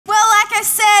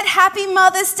happy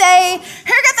Mother's Day.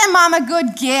 Who got their mum a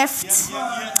good gift?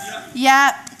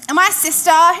 Yeah. And my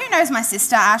sister, who knows my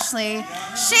sister, Ashley?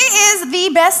 She is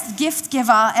the best gift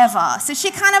giver ever. So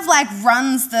she kind of like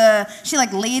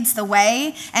leads the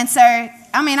way. And so,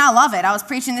 I mean, I love it. I was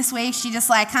preaching this week. She just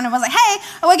like kind of was like, hey,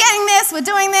 we're getting this, we're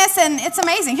doing this, and it's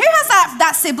amazing. Who has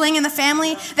that sibling in the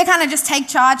family? They kind of just take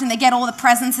charge and they get all the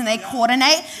presents and they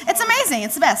coordinate. It's amazing.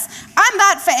 It's the best. I'm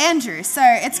that for Andrew, so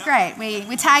it's great.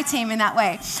 We tag team in that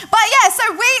way. But yeah, so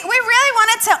we really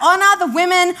wanted to honor the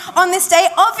women on this day.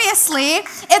 Obviously,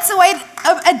 it's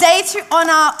a day to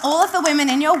honor all of the women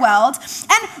in your world.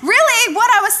 And really, what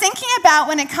I was thinking about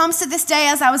when it comes to this day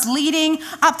as I was leading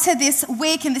up to this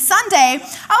week and this Sunday, I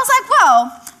was like,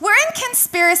 well, we're in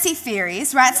conspiracy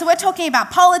theories, right? So we're talking about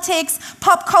politics,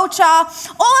 pop culture,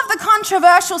 all of the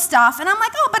controversial stuff. And I'm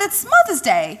like, oh, but it's Mother's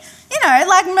Day. You know,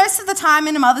 like most of the time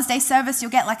in a Mother's Day service, you'll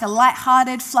get like a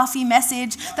lighthearted, fluffy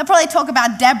message. They'll probably talk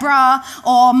about Deborah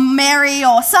or Mary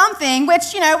or something,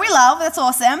 which, you know, we love. That's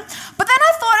awesome. But then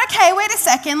I thought, okay, wait a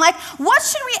second. Like, what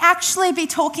should we actually be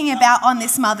talking about on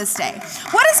this Mother's Day?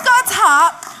 What is God's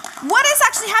heart? What is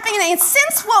actually happening? And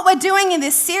since what we're doing in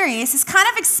this series is kind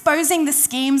of exposing the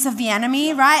schemes of the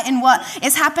enemy, right, and what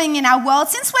is happening in our world,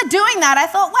 since we're doing that, I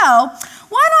thought, well,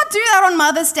 why not do that on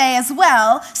Mother's Day as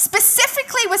well,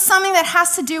 specifically with something that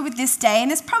has to do with this day and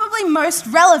is probably most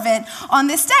relevant on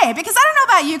this day? Because I don't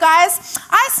know about you guys,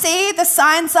 I see the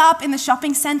signs up in the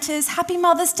shopping centres, Happy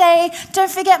Mother's Day, don't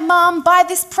forget Mum, buy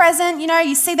this present, you know,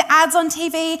 you see the ads on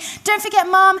TV, don't forget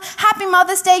Mum, Happy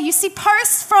Mother's Day, you see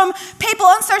posts from people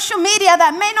on social media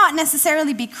that may not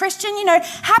necessarily be Christian, you know,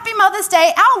 Happy Mother's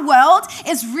Day. Our world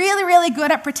is really, really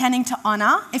good at pretending to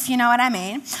honour, if you know what I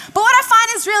mean. But what I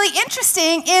find is really interesting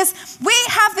is we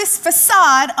have this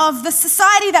facade of the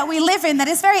society that we live in that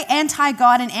is very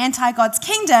anti-God and anti-God's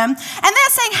kingdom, and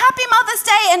they're saying Happy Mother's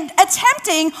Day and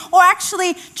attempting or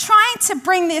actually trying to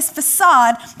bring this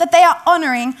facade that they are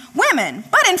honouring women.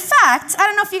 But in fact, I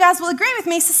don't know if you guys will agree with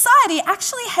me, society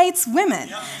actually hates women.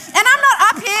 And I'm not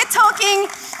up here talking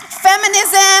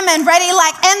feminism and ready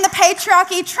like end the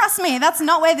patriarchy. Trust me, that's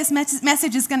not where this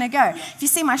message is going to go. If you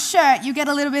see my shirt, you get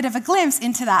a little bit of a glimpse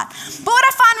into that. But what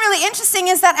I find really interesting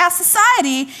is that our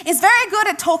society is very good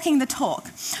at talking the talk.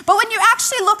 But when you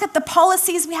actually look at the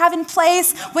policies we have in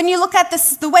place, when you look at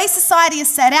the way society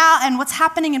is set out and what's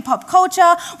happening in pop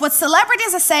culture, what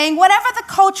celebrities are saying, whatever the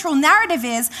cultural narrative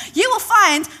is, you will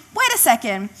find, wait a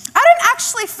second, I don't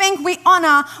actually think we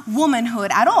honour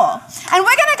womanhood at all. And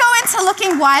we're going to go into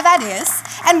looking why that is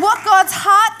and what God's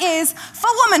heart is for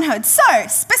womanhood. So,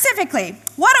 specifically,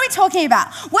 what are we talking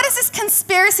about? What is this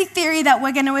conspiracy theory that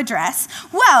we're going to address?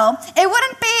 Well, it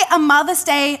wouldn't be a Mother's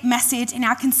Day message in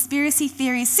our conspiracy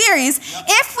theory series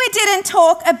if we didn't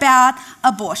talk about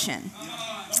abortion.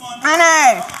 I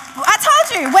know. I told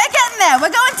you, we're getting there.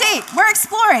 We're going deep. We're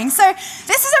exploring. So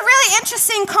this is a really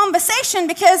interesting conversation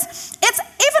because it's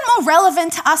even more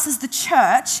relevant to us as the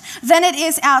church than it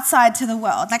is outside to the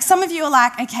world. Like some of you are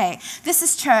like, okay, this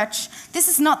is church. This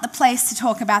is not the place to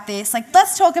talk about this. Like,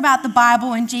 let's talk about the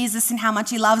Bible and Jesus and how much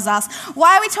he loves us.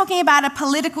 Why are we talking about a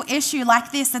political issue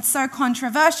like this that's so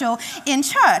controversial in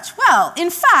church? Well, in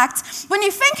fact, when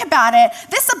you think about it,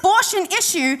 this abortion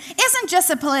issue isn't just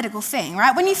a political thing,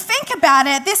 right? When you think about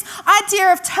it, this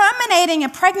idea of terminating a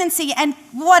pregnancy and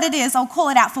what it is, I'll call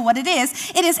it out for what it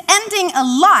is ending a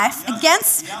life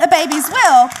against a baby's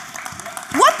will.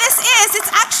 What this is,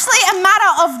 it's actually a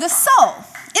matter of the soul.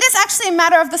 It is actually a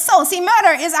matter of the soul. See,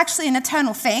 murder is actually an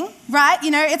eternal thing, right?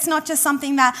 You know, it's not just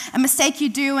something that a mistake you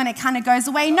do and it kind of goes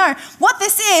away. No, what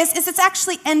this is it's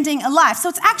actually ending a life. So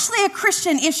it's actually a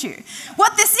Christian issue.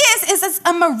 What this is it's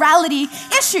a morality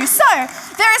issue. So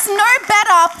there is no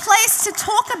better place to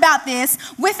talk about this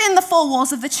within the four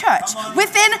walls of the church,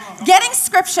 within getting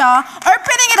scripture,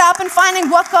 opening it up and finding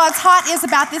what God's heart is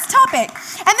about this topic.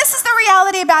 And this is the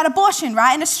reality about abortion,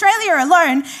 right? In Australia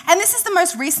alone, and this is the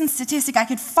most recent statistic I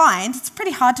could find. It's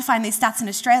pretty hard to find these stats in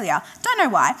Australia. Don't know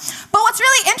why. But what's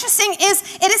really interesting is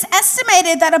it is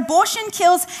estimated that abortion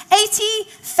kills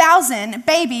 80,000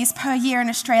 babies per year in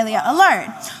Australia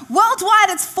alone. Worldwide,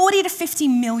 it's 40 to 50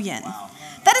 million.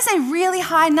 That is a really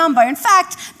high number. In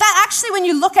fact, that actually, when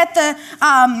you look at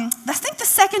I think the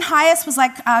second highest was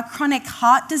like chronic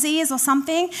heart disease or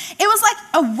something. It was like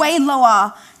a way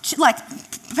lower,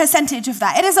 percentage of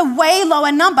that. It is a way lower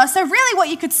number. So really what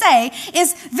you could say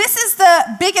is this is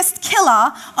the biggest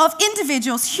killer of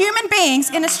individuals, human beings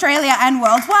in Australia and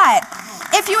worldwide,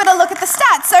 if you were to look at the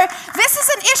stats. So this is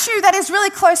an issue that is really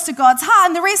close to God's heart.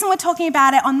 And the reason we're talking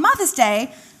about it on Mother's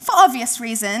Day, for obvious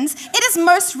reasons, it is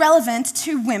most relevant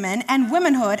to women and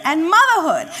womanhood and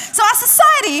motherhood. So our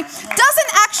society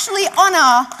doesn't actually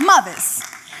honor mothers.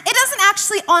 It doesn't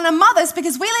actually honor mothers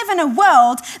because we live in a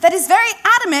world that is very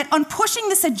adamant on pushing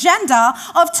this agenda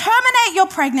of terminate your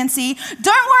pregnancy,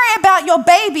 don't worry about your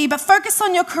baby, but focus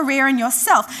on your career and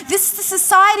yourself. This is the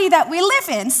society that we live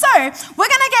in. So we're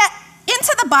going to get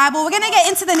into the Bible, we're going to get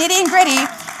into the nitty and gritty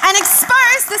and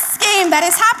expose the scheme that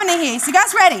is happening here. So you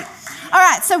guys ready? All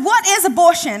right, so what is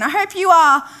abortion? I hope you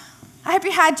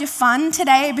had your fun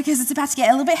today because it's about to get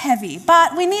a little bit heavy,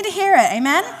 but we need to hear it,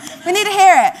 amen? We need to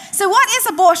hear it. So what is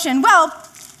abortion? Well,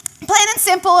 plain and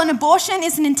simple, an abortion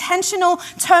is an intentional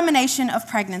termination of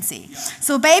pregnancy.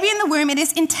 So a baby in the womb, it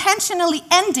is intentionally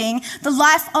ending the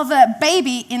life of a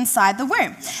baby inside the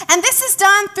womb. And this is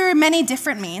done through many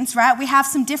different means, right? We have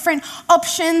some different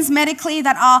options medically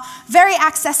that are very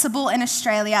accessible in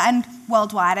Australia and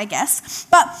worldwide, I guess.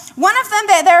 But one of them,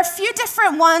 there are a few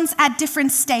different ones at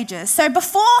different stages. So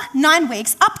before 9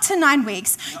 weeks, up to 9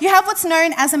 weeks, you have what's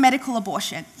known as a medical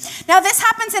abortion. Now this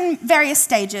happens in various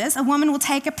stages. A woman will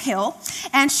take a pill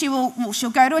and she'll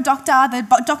go to a doctor.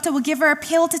 The doctor will give her a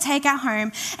pill to take at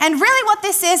home. And really what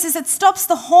this is it stops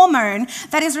the hormone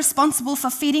that is responsible for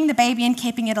feeding the baby and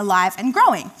keeping it alive and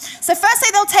growing. So firstly,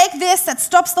 they'll take this that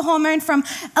stops the hormone from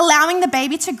allowing the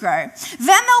baby to grow.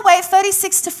 Then they'll wait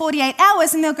 36 to 48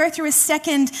 hours and they'll go through a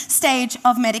second stage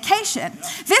of medication.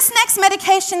 This next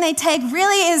medication they take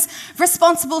really is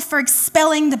responsible for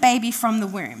expelling the baby from the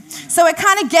womb. So it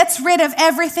kind of gets rid of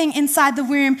everything inside the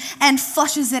womb and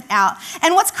flushes it out.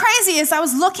 And what's crazy is I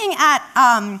was looking at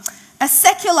a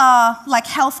secular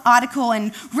health article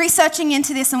and researching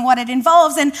into this and what it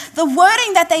involves, and the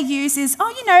wording that they use is,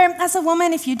 as a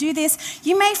woman, if you do this,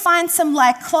 you may find some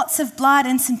clots of blood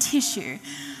and some tissue.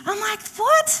 I'm like,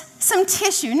 what? Some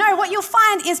tissue? No, what you'll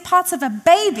find is parts of a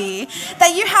baby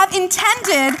that you have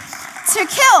intended to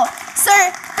kill. So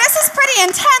this is pretty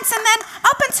intense. And then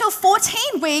up until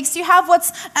 14 weeks, you have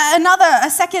what's a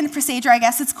second procedure, I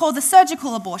guess. It's called the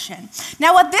surgical abortion.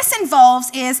 Now, what this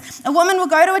involves is a woman will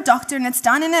go to a doctor, and it's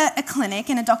done in a clinic,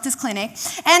 in a doctor's clinic,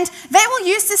 and they will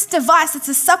use this device. It's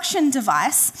a suction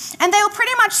device, and they will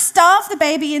pretty much starve the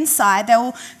baby inside. They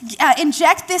will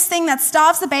inject this thing that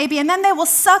starves the baby, and then they will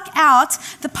suck out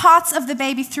the parts of the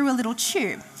baby through a little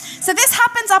tube. So this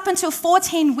happens up until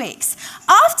 14 weeks.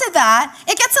 After that,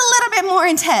 it gets a little bit more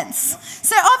intense.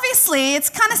 So obviously, it's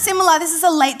kind of similar. This is a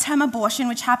late-term abortion,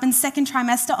 which happens second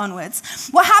trimester onwards.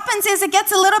 What happens is it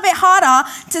gets a little bit harder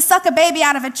to suck a baby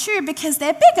out of a tube because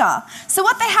they're bigger. So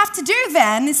what they have to do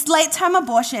then is late-term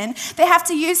abortion. They have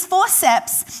to use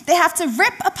forceps. They have to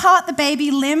rip apart the baby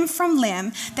limb from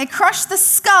limb. They crush the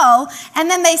skull, and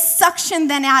then they suction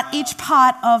then out each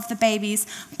part of the baby's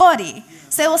body.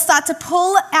 So they will start to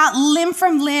pull out limb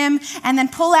from limb and then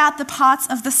pull out the parts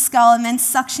of the skull and then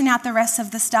suction out the rest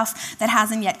of the stuff that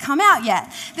hasn't yet come out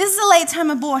yet. This is a late-term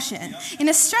abortion. In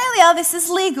Australia, this is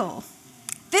legal.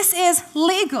 This is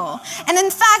legal. And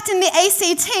in fact, in the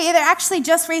ACT, they actually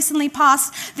just recently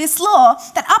passed this law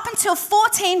that up until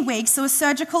 14 weeks, so a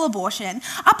surgical abortion,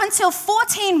 up until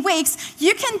 14 weeks,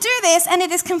 you can do this and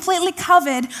it is completely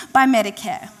covered by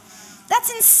Medicare. That's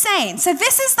insane. So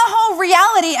this is the whole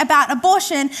reality about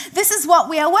abortion. This is what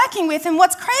we are working with. And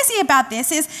what's crazy about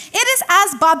this is it is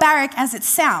as barbaric as it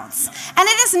sounds. And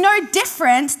it is no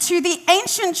different to the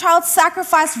ancient child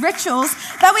sacrifice rituals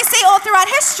that we see all throughout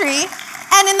history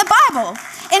and in the Bible.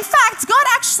 In fact, God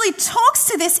actually talks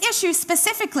to this issue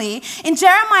specifically. In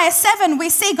Jeremiah 7, we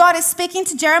see God is speaking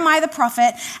to Jeremiah the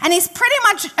prophet, and he's pretty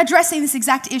much addressing this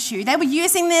exact issue. They were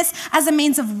using this as a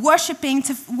means of worship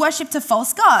to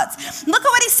false gods. Look at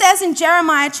what he says in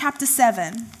Jeremiah chapter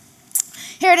 7.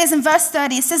 Here it is in verse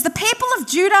 30. It says, "The people of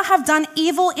Judah have done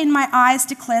evil in my eyes,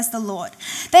 declares the Lord.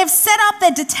 They have set up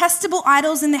their detestable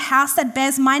idols in the house that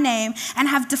bears my name and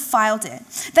have defiled it.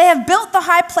 They have built the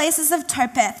high places of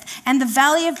Topeth and the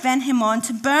valley of Ben-Hinnom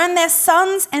to burn their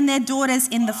sons and their daughters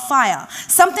in the fire,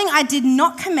 something I did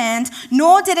not command,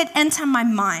 nor did it enter my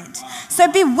mind. So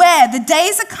beware, the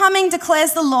days are coming,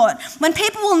 declares the Lord, when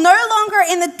people will no longer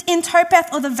in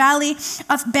Topeth or the valley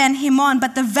of Ben-Hinnom,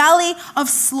 but the valley of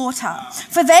slaughter.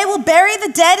 For they will bury the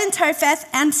dead in Topheth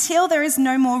until there is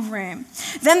no more room.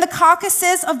 Then the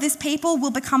carcasses of this people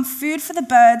will become food for the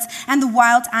birds and the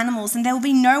wild animals, and there will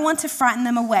be no one to frighten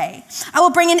them away. I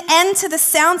will bring an end to the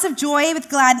sounds of joy with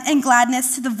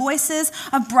gladness, to the voices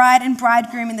of bride and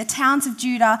bridegroom in the towns of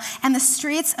Judah and the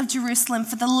streets of Jerusalem,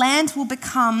 for the land will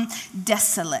become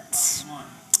desolate."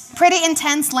 Pretty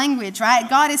intense language, right?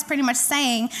 God is pretty much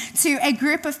saying to a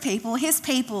group of people, his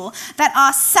people, that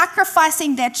are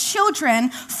sacrificing their children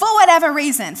for whatever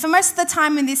reason. For most of the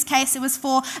time in this case, it was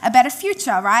for a better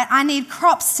future, right? I need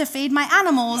crops to feed my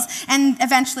animals and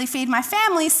eventually feed my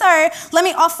family, so let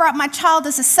me offer up my child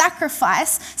as a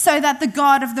sacrifice so that the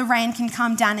God of the rain can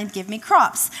come down and give me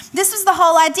crops. This was the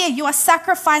whole idea. You are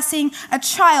sacrificing a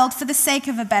child for the sake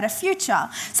of a better future.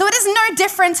 So it is no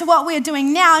different to what we are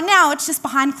doing now. Now it's just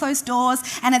behind closed doors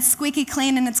and it's squeaky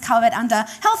clean and it's covered under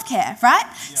healthcare, right?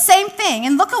 Yeah. Same thing.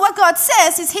 And look at what God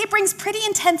says is he brings pretty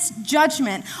intense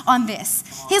judgment on this.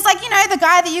 He's like, the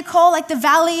guy that you call like the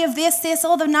valley of this,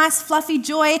 all the nice fluffy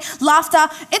joy, laughter,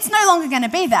 it's no longer going to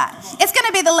be that. It's going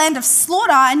to be the land of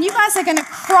slaughter and you guys are going to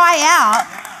cry out,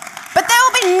 but there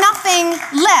will be nothing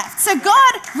left. So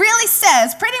God really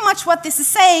says, pretty much what this is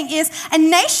saying is a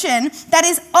nation that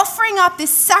is offering up this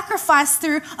sacrifice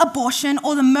through abortion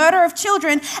or the murder of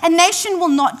children, a nation will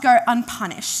not go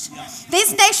unpunished.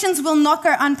 These nations will not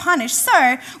go unpunished.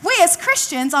 So we as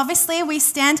Christians, obviously we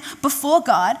stand before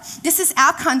God. This is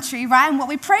our country, right? And what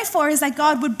we pray for is that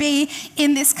God would be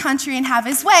in this country and have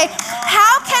his way.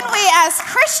 How can we as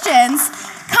Christians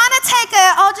kind of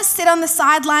I'll just sit on the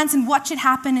sidelines and watch it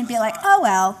happen and be like, oh,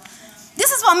 well,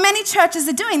 this is what many churches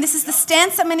are doing. This is the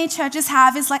stance that many churches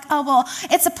have is like, oh, well,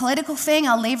 it's a political thing.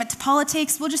 I'll leave it to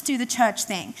politics. We'll just do the church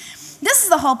thing. This is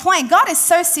the whole point. God is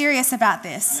so serious about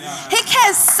this. He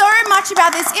cares so much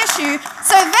about this issue.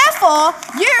 So therefore,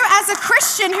 you as a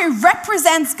Christian who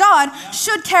represents God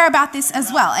should care about this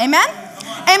as well. Amen?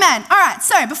 Amen. All right,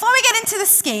 so before we get into the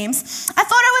schemes, I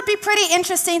thought it would be pretty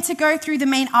interesting to go through the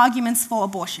main arguments for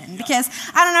abortion because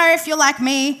I don't know if you're like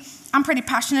me, I'm pretty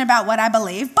passionate about what I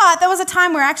believe, but there was a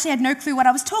time where I actually had no clue what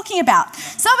I was talking about.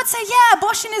 So I would say, yeah,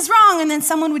 abortion is wrong, and then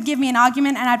someone would give me an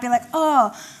argument and I'd be like,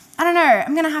 oh, I don't know,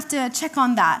 I'm going to have to check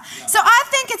on that. So I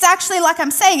think it's actually, like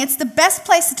I'm saying, it's the best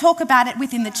place to talk about it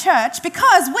within the church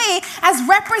because we, as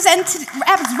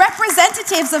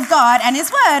representatives of God and his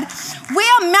word, we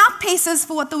are mouthpieces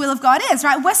for what the will of God is,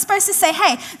 right? We're supposed to say,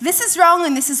 hey, this is wrong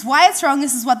and this is why it's wrong.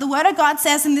 This is what the word of God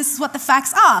says and this is what the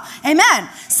facts are. Amen.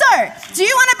 So do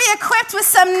you want to be equipped with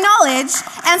some knowledge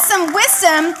and some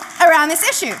wisdom around this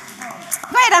issue?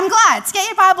 Great, I'm glad. Get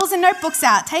your Bibles and notebooks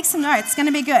out. Take some notes. It's going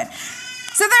to be good.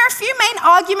 So there are a few main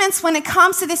arguments when it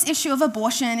comes to this issue of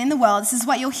abortion in the world. This is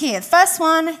what you'll hear. The first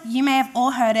one, you may have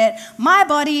all heard it, my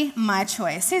body, my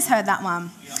choice. Who's heard that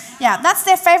one? Yeah, that's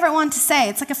their favorite one to say.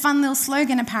 It's like a fun little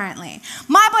slogan apparently.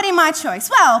 My body, my choice.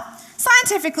 Well,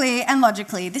 scientifically and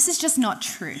logically, this is just not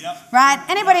true, right?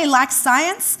 Anybody likes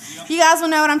science? You guys will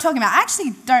know what I'm talking about. I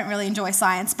actually don't really enjoy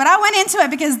science, but I went into it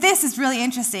because this is really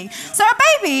interesting. So a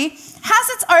baby has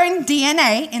its own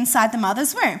DNA inside the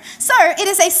mother's womb. So it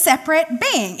is a separate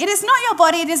being. It is not your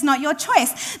body, it is not your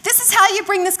choice. This is how you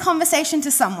bring this conversation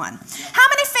to someone. How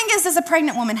many fingers does a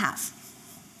pregnant woman have?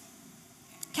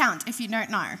 Count if you don't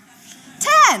know.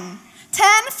 10.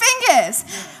 10 fingers.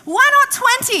 Why not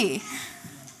 20?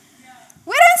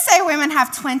 We don't say women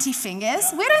have 20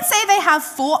 fingers. We don't say they have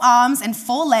 4 arms and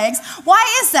 4 legs. Why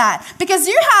is that? Because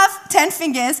you have 10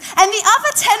 fingers and the other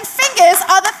 10 fingers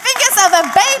are the fingers of a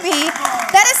baby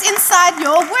that is inside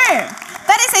your womb.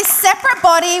 That is a separate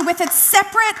body with its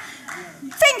separate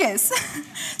fingers.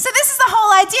 So this is the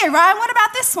whole idea, right? What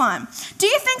about this one? Do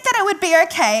you think that it would be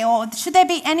okay or should there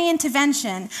be any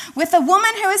intervention with a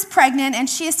woman who is pregnant and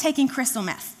she is taking crystal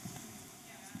meth?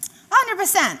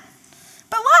 100%.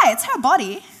 But why? It's her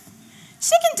body.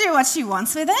 She can do what she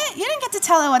wants with it. You don't get to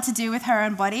tell her what to do with her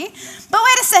own body. But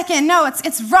wait a second, no,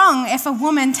 it's wrong if a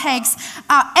woman takes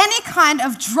any kind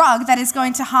of drug that is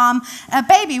going to harm a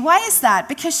baby. Why is that?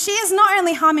 Because she is not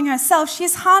only harming herself, she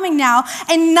is harming now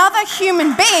another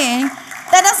human being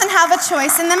that doesn't have a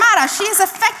choice in the matter. She is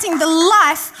affecting the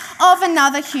life of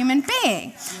another human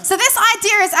being. So this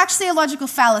idea is actually a logical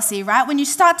fallacy, right? When you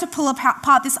start to pull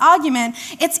apart this argument,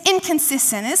 it's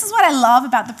inconsistent. This is what I love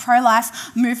about the pro-life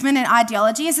movement and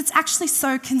ideology is it's actually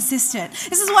so consistent.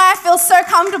 This is why I feel so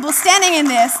comfortable standing in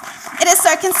this. It is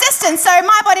so consistent. So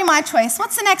my body, my choice.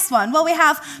 What's the next one? Well, we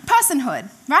have personhood,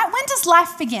 right? When does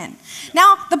life begin?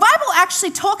 Now, the Bible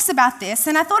actually talks about this,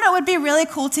 and I thought it would be really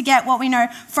cool to get what we know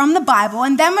from the Bible,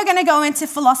 and then we're going to go into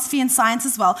philosophy and science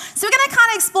as well. So we're going to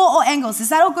kind of explore all angles. Is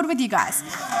that all good with you guys?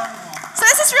 So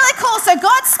this is really cool. So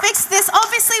God speaks this.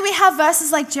 Obviously, we have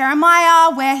verses like Jeremiah,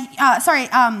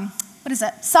 what is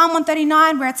it? Psalm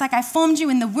 139, where it's like, I formed you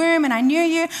in the womb and I knew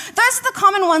you. Those are the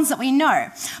common ones that we know.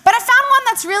 But I found one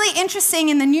that's really interesting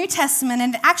in the New Testament,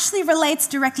 and it actually relates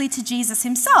directly to Jesus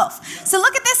himself. So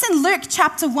look at this in Luke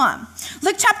chapter 1.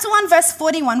 Luke chapter 1, verse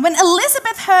 41. When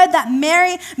Elizabeth heard that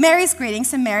Mary's greeting,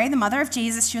 so Mary, the mother of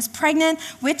Jesus, she was pregnant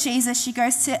with Jesus, she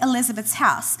goes to Elizabeth's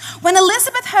house. When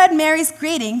Elizabeth heard Mary's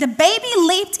greeting, the baby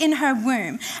leaped in her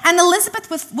womb, and Elizabeth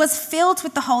was filled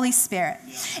with the Holy Spirit.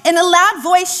 In a loud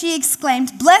voice, she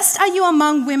exclaimed, "Blessed are you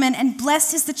among women, and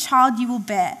blessed is the child you will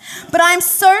bear. But I am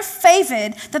so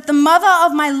favored that the mother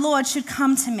of my Lord should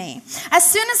come to me. As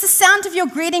soon as the sound of your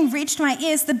greeting reached my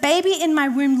ears, the baby in my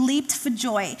womb leaped for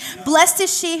joy. Blessed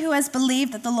is she who has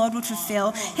believed that the Lord would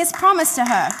fulfill his promise to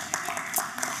her."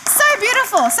 So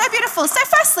beautiful, so beautiful. So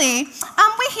firstly,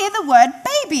 we hear the word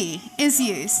baby is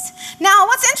used. Now,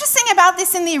 what's interesting about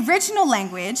this in the original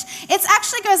language, it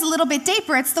actually goes a little bit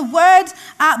deeper. It's the word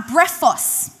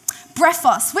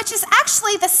brephos, which is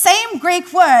actually the same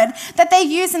Greek word that they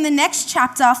use in the next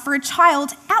chapter for a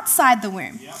child outside the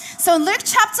womb. So in Luke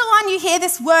chapter 1, you hear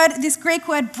this Greek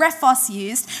word brephos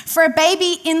used for a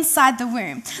baby inside the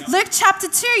womb. Luke chapter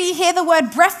 2, you hear the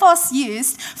word brephos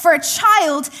used for a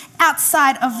child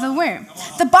outside of the womb.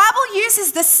 The Bible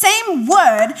uses the same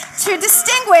word to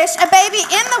distinguish a baby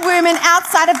in the womb and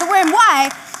outside of the womb.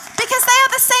 Why? Because they are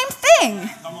the same thing.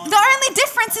 The only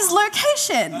difference is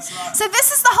location. Right. So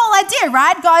this is the whole idea,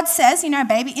 right? God says,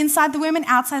 baby inside the womb and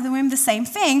outside the womb, the same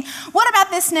thing. What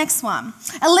about this next one?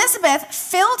 Elizabeth,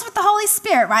 filled with the Holy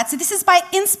Spirit, right? So this is by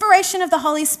inspiration of the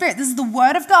Holy Spirit. This is the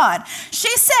word of God.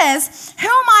 She says, "Who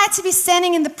am I to be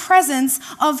standing in the presence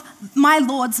of my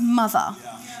Lord's mother?"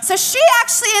 Yeah. So she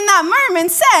actually in that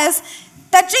moment says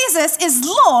that Jesus is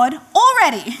Lord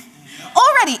already.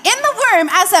 Already in the womb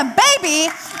as a baby,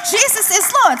 Jesus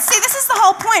is Lord. See, this is the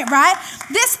whole point, right?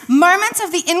 This moment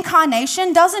of the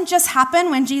incarnation doesn't just happen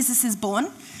when Jesus is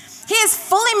born. He is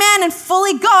fully man and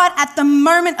fully God at the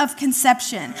moment of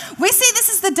conception. We see this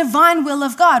is the divine will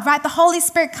of God, right? The Holy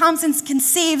Spirit comes and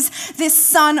conceives this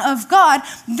Son of God.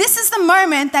 This is the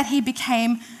moment that he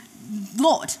became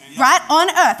Lord, right? On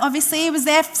earth. Obviously, he was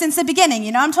there since the beginning,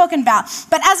 you know what I'm talking about.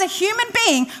 But as a human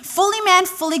being, fully man,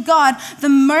 fully God, the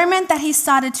moment that he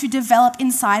started to develop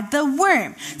inside the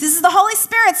womb. This is the Holy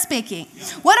Spirit speaking.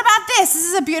 What about this? This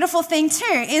is a beautiful thing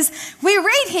too, is we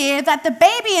read here that the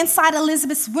baby inside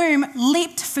Elizabeth's womb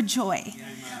leaped for joy.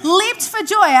 Leaped for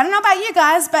joy. I don't know about you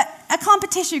guys, but a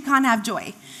competition can't have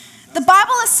joy. The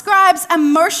Bible ascribes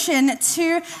emotion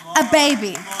to a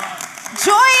baby.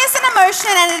 Joy is an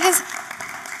emotion, and it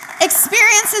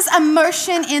experiences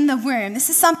emotion in the womb. This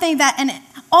is something that an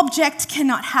object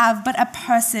cannot have, but a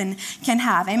person can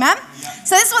have. Amen?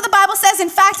 So this is what the Bible says. In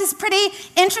fact, it's pretty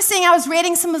interesting. I was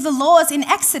reading some of the laws in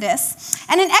Exodus.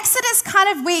 And in Exodus,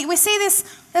 we see this,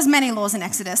 there's many laws in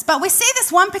Exodus, but we see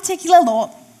this one particular law.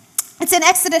 It's in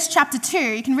Exodus chapter 2.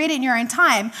 You can read it in your own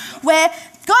time, where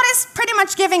God is pretty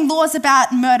much giving laws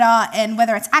about murder and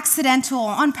whether it's accidental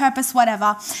or on purpose,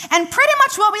 whatever. And pretty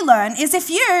much what we learn is if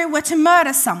you were to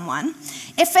murder someone,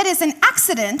 if it is an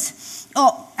accident,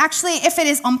 or actually if it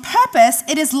is on purpose,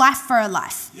 it is life for a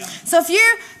life. Yeah. So if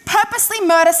you purposely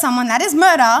murder someone, that is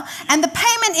murder, and the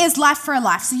payment is life for a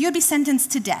life. So you'd be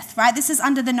sentenced to death, right? This is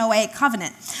under the Noahic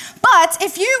covenant. But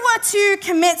if you were to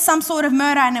commit some sort of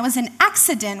murder and it was an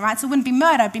accident, right? So it wouldn't be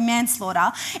murder, it'd be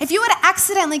manslaughter. If you were to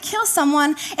accidentally kill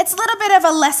someone, it's a little bit of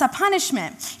a lesser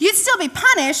punishment. You'd still be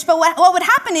punished, but what would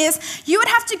happen is you would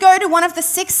have to go to one of the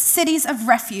 6 cities of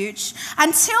refuge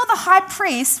until the high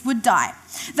priest would die.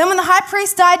 Then when the high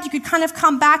priest died, you could kind of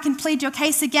come back and plead your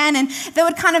case again, and there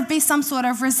would kind of be some sort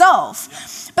of resolve.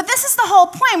 But this is the whole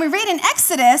point. We read in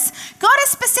Exodus, God is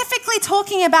specifically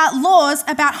talking about laws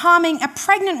about harming a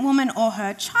pregnant woman or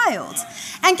her child.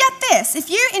 And get this, if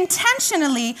you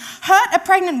intentionally hurt a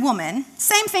pregnant woman,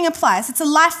 same thing applies. It's a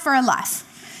life for a life.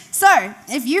 So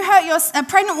if you hurt a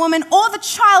pregnant woman or the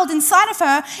child inside of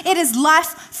her, it is life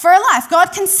for a life.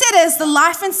 God considers the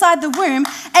life inside the womb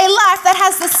a life that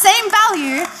has the same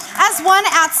value as one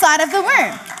outside of the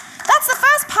womb. That's the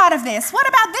first part of this. What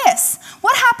about this?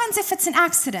 What happens if it's an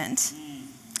accident?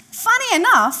 Funny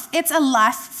enough, it's a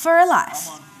life for a life.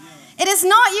 It is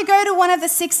not you go to one of the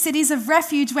 6 cities of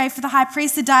refuge, wait for the high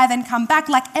priest to die, then come back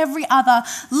like every other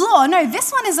law. No,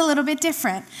 this one is a little bit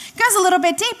different. It goes a little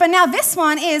bit deeper. Now this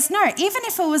one is, no, even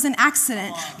if it was an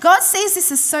accident, God sees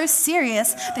this as so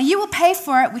serious that you will pay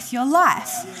for it with your life.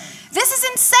 This is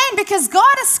insane because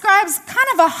God ascribes kind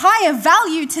of a higher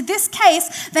value to this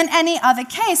case than any other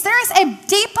case. There is a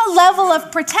deeper level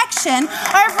of protection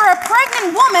over a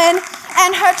pregnant woman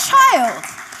and her child.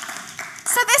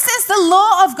 So this is the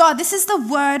law of God. This is the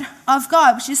word of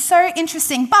God, which is so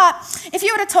interesting. But if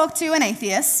you were to talk to an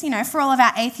atheist, for all of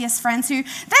our atheist friends who,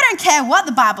 they don't care what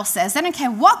the Bible says, they don't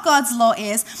care what God's law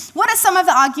is, what are some of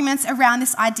the arguments around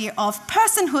this idea of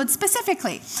personhood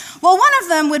specifically? Well, one of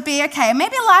them would be, okay,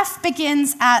 maybe life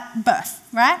begins at birth,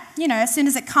 right? As soon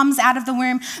as it comes out of the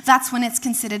womb, that's when it's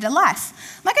considered a life.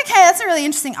 Like, okay, that's a really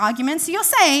interesting argument. So you're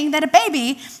saying that a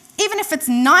baby, even if it's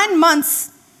 9 months,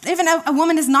 even a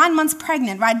woman is 9 months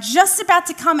pregnant, right, just about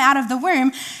to come out of the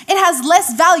womb, it has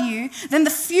less value than the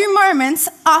few moments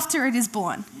after it is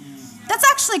born. That's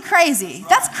actually crazy.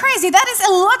 That's crazy. That is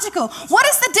illogical. What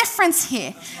is the difference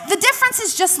here? The difference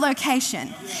is just location.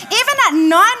 Even at 9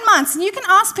 months, and you can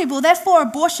ask people, therefore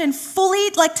abortion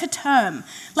fully to term,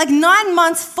 9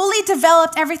 months, fully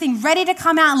developed, everything ready to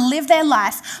come out and live their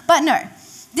life. But no.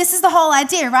 This is the whole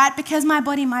idea, right? Because my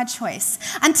body, my choice.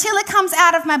 Until it comes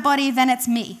out of my body, then it's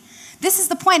me. This is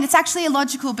the point. It's actually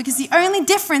illogical because the only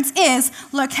difference is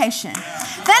location.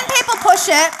 Then people push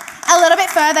it a little bit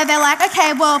further. They're like,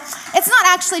 okay, well, it's not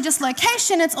actually just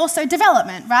location, it's also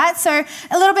development, right? So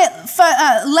a little bit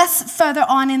less further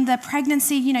on in the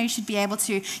pregnancy, you should be able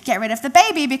to get rid of the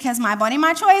baby because my body,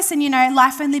 my choice, and,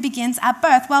 life only begins at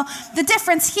birth. Well, the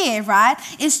difference here, right,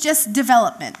 is just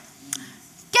development.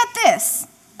 Get this.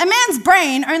 A man's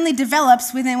brain only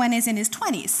develops when he's in his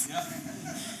 20s.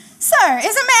 So,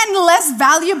 is a man less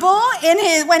valuable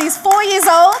when he's 4 years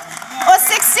old or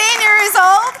 16 years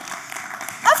old?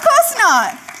 Of course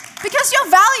not. Because your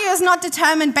value is not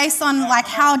determined based on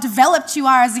how developed you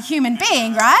are as a human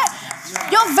being, right?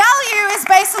 Your value is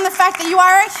based on the fact that you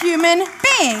are a human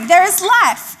being. There is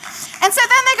life. And so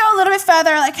then they go a little bit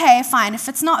further, okay, fine, if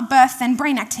it's not birth, then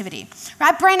brain activity,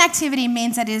 right? Brain activity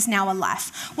means that it is now a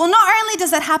life. Well, not only does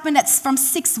that happen from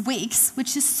 6 weeks,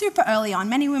 which is super early on,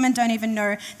 many women don't even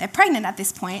know they're pregnant at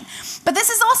this point, but this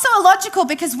is also illogical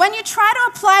because when you try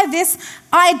to apply this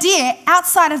idea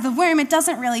outside of the womb, it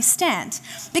doesn't really stand.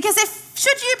 Because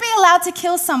should you be allowed to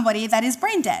kill somebody that is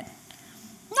brain dead?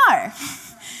 No.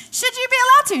 Should you be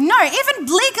allowed to? No,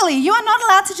 even legally, you are not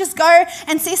allowed to just go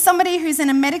and see somebody who's in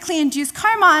a medically induced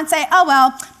coma and say, oh,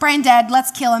 well, brain dead,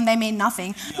 let's kill them, they mean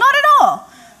nothing. Not at all.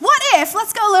 What if,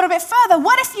 let's go a little bit further,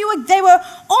 what if they were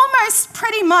almost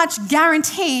pretty much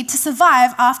guaranteed to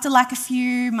survive after a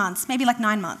few months, maybe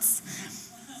 9 months?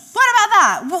 What about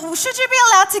that? Should you be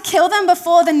allowed to kill them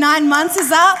before the 9 months is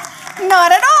up?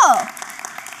 Not at all.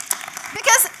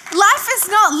 Because life is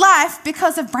not life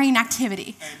because of brain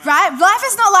activity, right? Life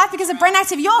is not life because of brain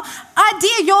activity. Your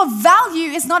idea, your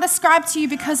value is not ascribed to you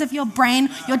because of your brain,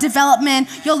 your development,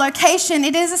 your location.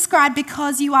 It is ascribed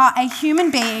because you are a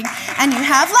human being and you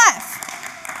have life.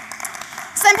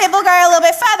 Some people go a little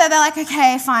bit further. They're like,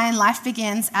 okay, fine, life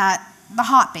begins at the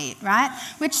heartbeat, right?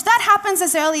 Which that happens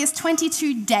as early as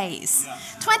 22 days.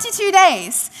 22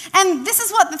 days. And this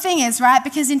is what the thing is, right?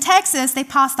 Because in Texas, they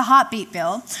passed the heartbeat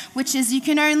bill, which is you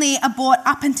can only abort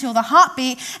up until the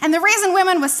heartbeat. And the reason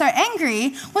women were so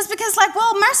angry was because,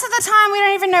 most of the time we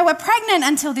don't even know we're pregnant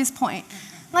until this point.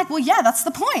 Well, yeah, that's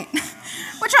the point.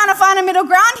 We're trying to find a middle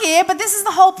ground here, but this is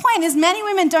the whole point, is many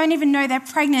women don't even know they're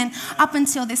pregnant up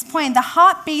until this point. The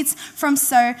heart beats from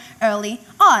so early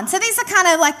on. So these are kind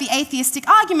of the atheistic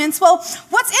arguments. Well,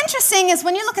 what's interesting is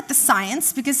when you look at the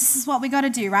science, because this is what we got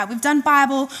to do, right? We've done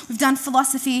Bible, we've done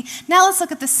philosophy. Now let's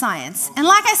look at the science. And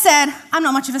like I said, I'm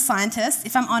not much of a scientist.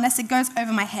 If I'm honest, it goes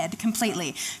over my head completely.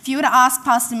 If you were to ask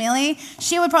Pastor Millie,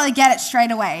 she would probably get it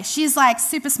straight away. She's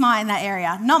super smart in that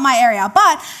area. Not my area,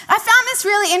 but I found this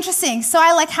really interesting. So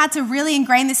I had to really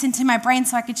ingrain this into my brain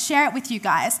so I could share it with you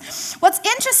guys. What's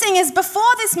interesting is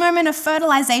before this moment of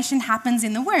fertilization happens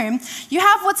in the womb, you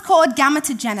have what's called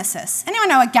gametogenesis. Anyone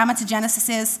know what gametogenesis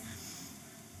is?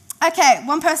 Okay,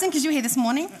 one person, because you were here this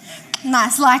morning.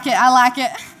 Nice, I like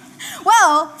it.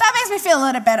 Well, that makes me feel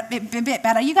a bit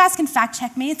better. You guys can fact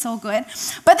check me, it's all good.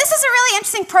 But this is a really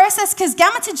interesting process because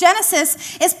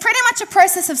gametogenesis is pretty much a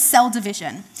process of cell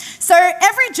division. So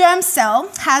every germ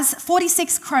cell has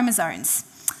 46 chromosomes.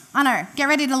 I know, get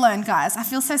ready to learn, guys. I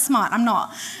feel so smart, I'm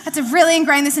not. I have to really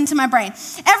ingrain this into my brain.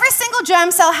 Every single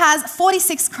germ cell has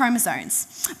 46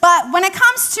 chromosomes. But when it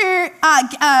comes to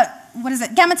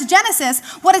gametogenesis,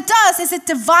 what it does is it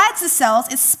divides the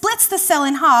cells, it splits the cell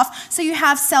in half, so you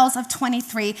have cells of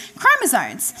 23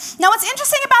 chromosomes. Now, what's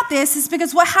interesting about this is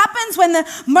because what happens when the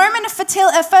moment of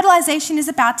fertilization is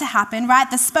about to happen, right?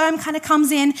 The sperm kind of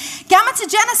comes in.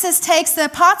 Gametogenesis takes the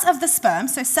parts of the sperm,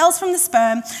 so cells from the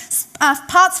sperm,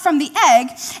 parts from the egg,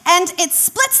 and it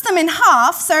splits them in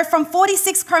half, so from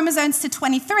 46 chromosomes to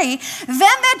 23, then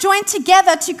they're joined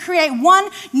together to create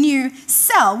one new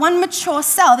cell, one mature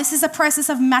cell. This is a process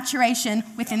of maturation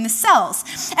within the cells.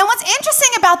 And what's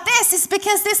interesting about this is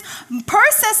because this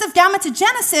process of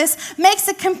gametogenesis makes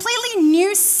a completely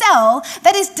new cell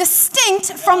that is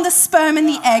distinct from the sperm and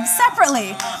the egg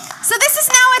separately. So this is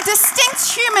now a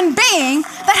distinct human being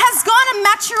that has gone a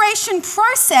maturation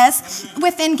process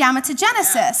within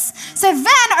gametogenesis. So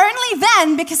then, only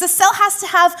then, because the cell has to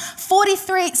have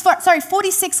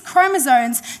 46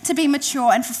 chromosomes to be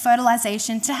mature and for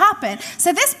fertilization to happen.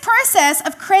 So this process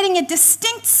of creating a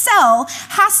distinct cell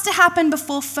has to happen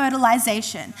before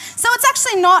fertilization. So it's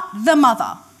actually not the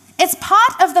mother. It's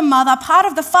part of the mother, part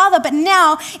of the father, but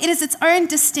now it is its own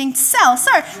distinct cell.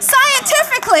 So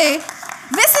scientifically,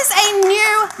 this is a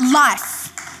new life.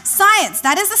 Science,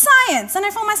 that is the science. I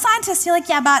know for all my scientists, you're like,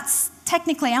 yeah, but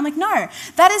technically. I'm like, no,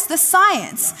 that is the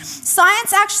science.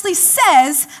 Science actually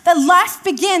says that life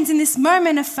begins in this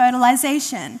moment of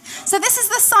fertilization. So this is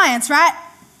the science, right?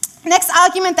 Next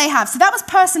argument they have. So that was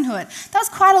personhood. That was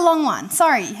quite a long one.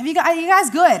 Sorry. Are you guys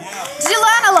good? Did you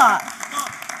learn a lot?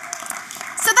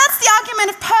 So that's the argument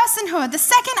of personhood. The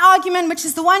second argument, which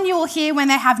is the one you will hear when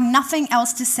they have nothing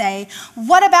else to say,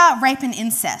 what about rape and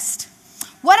incest?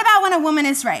 What about when a woman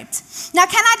is raped? Now,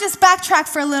 can I just backtrack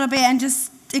for a little bit and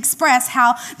just express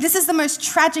how this is the most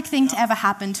tragic thing to ever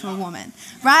happen to a woman,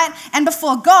 right? And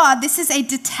before God, this is a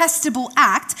detestable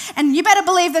act, and you better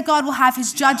believe that God will have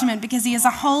his judgment because he is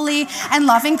a holy and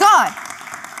loving God.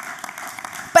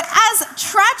 But as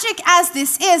tragic as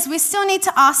this is, we still need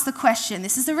to ask the question.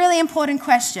 This is a really important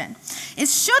question.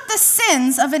 Should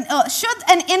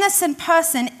an innocent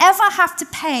person ever have to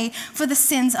pay for the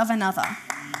sins of another?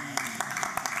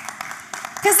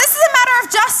 Because this is a matter of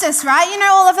justice, right? You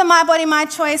know all of the My Body, My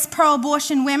Choice,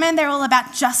 pro-abortion women, they're all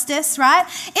about justice, right?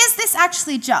 Is this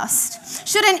actually just?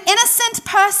 Should an innocent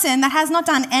person that has not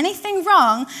done anything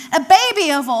wrong, a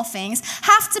baby of all things,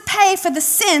 have to pay for the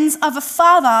sins of a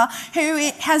father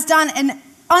who has done an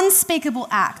unspeakable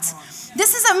act?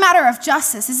 This is a matter of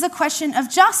justice. This is a question of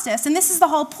justice. And this is the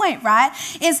whole point, right?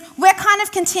 Is we're kind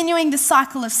of continuing the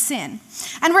cycle of sin.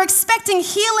 And we're expecting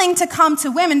healing to come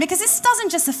to women because this doesn't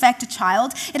just affect a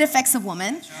child, it affects a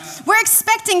woman. We're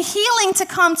expecting healing to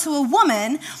come to a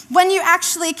woman when you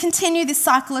actually continue this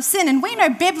cycle of sin. And we know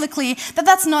biblically that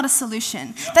that's not a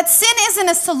solution. That sin isn't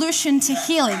a solution to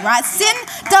healing, right? Sin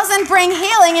doesn't bring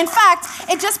healing. In fact,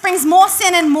 it just brings more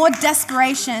sin and more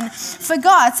desperation for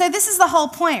God. So this is the whole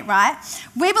point, right?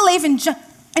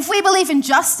 If we believe in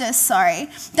justice,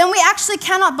 then we actually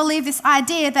cannot believe this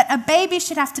idea that a baby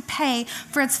should have to pay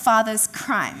for its father's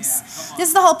crimes. This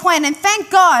is the whole point. And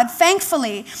thank God,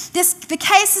 thankfully, the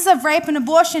cases of rape and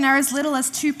abortion are as little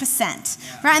as 2%,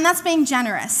 right? And that's being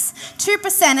generous.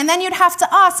 2%. And then you'd have to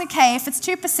ask, okay, if it's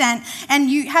 2%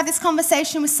 and you have this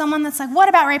conversation with someone that's like, what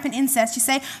about rape and incest? You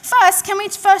say, can we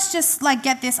just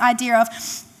get this idea of,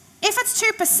 if it's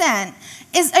 2%,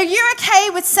 are you okay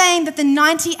with saying that the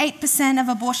 98% of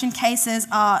abortion cases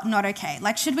are not okay?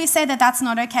 Should we say that that's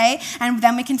not okay and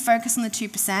then we can focus on the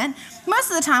 2%? Most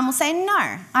of the time we'll say,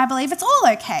 no, I believe it's all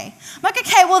okay. I'm like,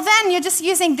 okay, well then you're just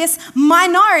using this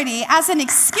minority as an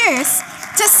excuse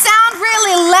to sound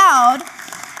really loud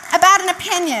about an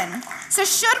opinion. So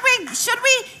should we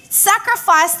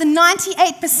sacrifice the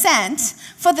 98%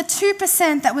 for the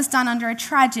 2% that was done under a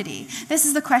tragedy? This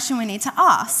is the question we need to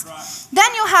ask.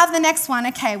 Then you'll have the next one,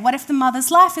 okay, what if the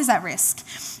mother's life is at risk?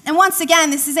 And once again,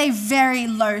 this is a very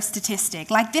low statistic.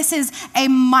 This is a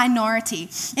minority.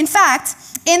 In fact,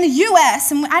 in the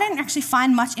US, and I didn't actually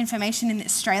find much information in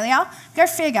Australia, go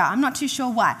figure, I'm not too sure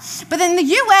why. But in the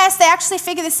US, they actually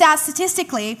figure this out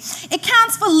statistically. It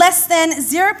counts for less than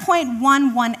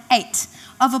 0.118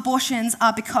 of abortions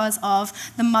are because of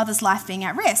the mother's life being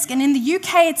at risk. And in the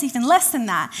UK, it's even less than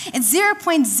that. It's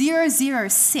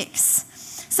 0.006.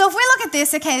 So if we look at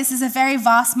this, okay, this is a very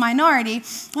vast minority.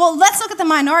 Well, let's look at the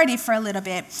minority for a little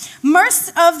bit. Most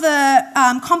of the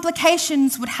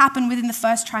complications would happen within the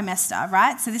first trimester,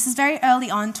 right? So this is very early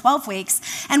on, 12 weeks.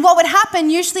 And what would happen,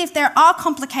 usually if there are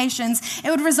complications, it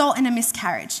would result in a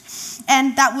miscarriage.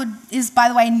 And that is, by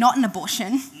the way, not an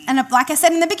abortion. And like I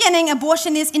said in the beginning,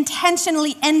 abortion is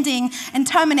intentionally ending and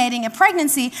terminating a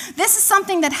pregnancy. This is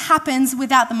something that happens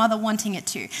without the mother wanting it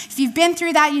to. If you've been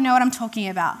through that, you know what I'm talking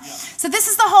about. So this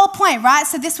is the the whole point, right?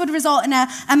 So this would result in a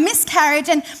miscarriage,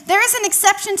 and there is an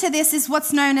exception to this, is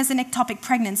what's known as an ectopic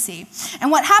pregnancy.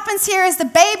 And what happens here is the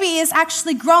baby is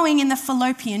actually growing in the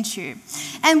fallopian tube.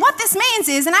 And what this means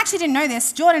is, and I actually didn't know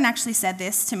this, Jordan actually said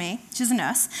this to me, she's a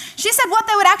nurse. She said what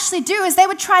they would actually do is they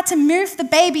would try to move the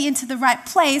baby into the right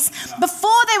place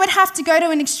before they would have to go to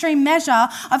an extreme measure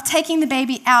of taking the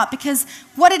baby out, because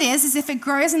what it is if it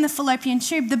grows in the fallopian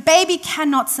tube, the baby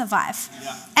cannot survive.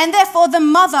 And therefore, the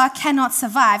mother cannot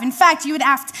survive. In fact, you would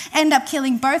have to end up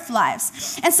killing both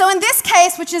lives. And so in this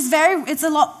case, which is it's a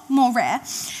lot more rare,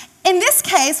 in this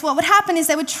case, what would happen is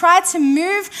they would try to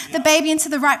move the baby into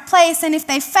the right place, and if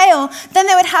they fail, then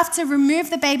they would have to remove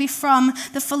the baby from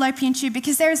the fallopian tube,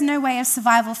 because there is no way of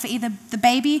survival for either the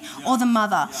baby or the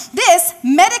mother. This,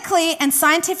 medically and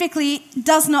scientifically,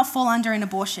 does not fall under an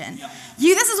abortion.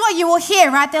 This is what you will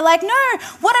hear, right? They're like, no,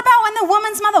 what about when the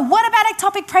woman's mother? What about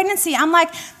ectopic pregnancy? I'm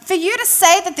like, for you to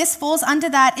say that this falls under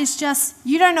that is just,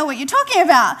 you don't know what you're talking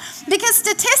about. Because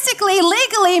statistically,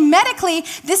 legally, medically,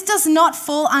 this does not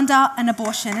fall under an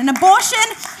abortion. An abortion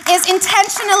is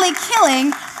intentionally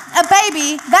killing a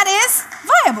baby that is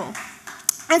viable.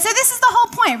 And so this is the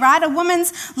whole point, right? A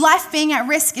woman's life being at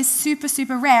risk is super,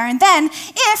 super rare. And then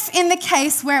if in the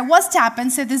case where it was to happen,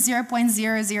 so the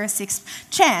 0.006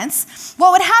 chance,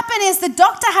 what would happen is the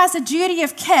doctor has a duty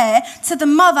of care to the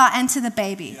mother and to the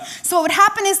baby. So what would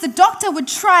happen is the doctor would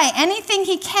try anything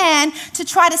he can to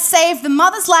try to save the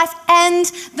mother's life and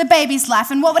the baby's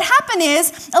life. And what would happen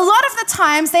is a lot of the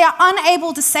times they are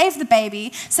unable to save the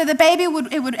baby, so the baby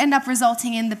would end up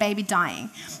resulting in the baby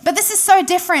dying. But this is so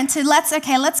different to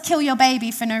let's kill your baby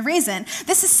for no reason.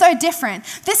 This is so different.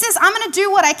 This is, I'm going to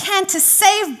do what I can to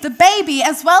save the baby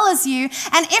as well as you.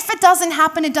 And if it doesn't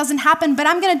happen, it doesn't happen. But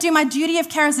I'm going to do my duty of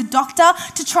care as a doctor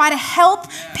to try to help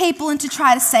people and to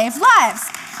try to save lives.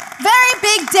 Very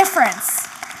big difference.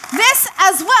 This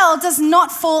as well does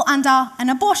not fall under an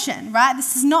abortion, right?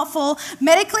 This does not fall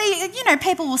medically.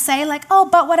 People will say like, oh,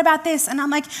 but what about this? And I'm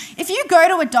like, if you go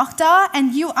to a doctor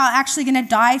and you are actually going to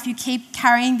die if you keep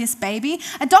carrying this baby,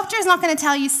 a doctor is not going to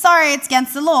tell you, sorry, it's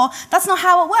against the law. That's not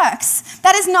how it works.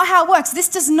 That is not how it works. This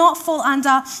does not fall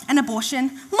under an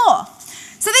abortion law.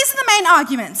 So these are the main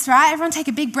arguments, right? Everyone take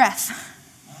a big breath.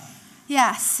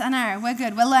 Yes, I know, we're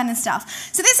good, we're learning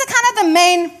stuff. So these are kind of the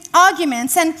main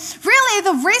arguments, and really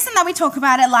the reason that we talk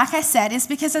about it, like I said, is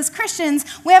because as Christians,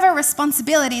 we have a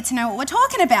responsibility to know what we're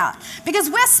talking about, because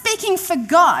we're speaking for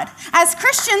God. As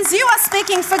Christians, you are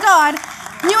speaking for God,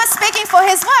 you are speaking for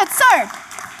His word. So,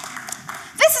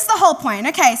 this is the whole point.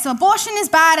 Okay, so abortion is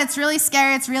bad, it's really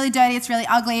scary, it's really dirty, it's really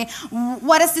ugly.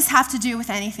 What does this have to do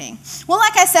with anything? Well,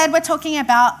 like I said, we're talking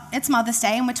about, it's Mother's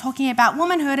Day, and we're talking about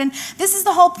womanhood, and this is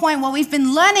the whole point. What we've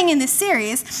been learning in this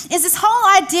series is this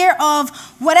whole idea of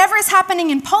whatever is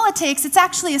happening in politics, it's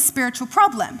actually a spiritual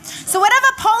problem. So whatever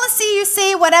policy you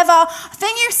see, whatever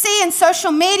thing you see in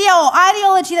social media or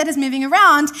ideology that is moving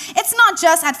around, it's not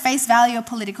just at face value a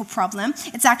political problem,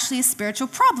 it's actually a spiritual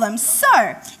problem. So,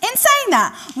 in saying that,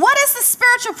 what is the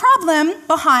spiritual problem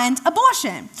behind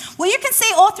abortion? Well, you can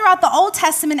see all throughout the Old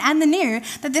Testament and the New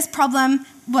that this problem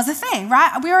was a thing,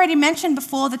 right? We already mentioned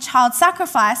before the child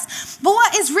sacrifice. But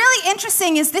what is really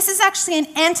interesting is this is actually an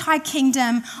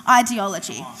anti-kingdom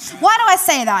ideology. Why do I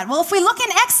say that? Well, if we look in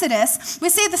Exodus, we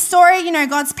see the story,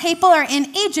 God's people are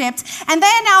in Egypt and they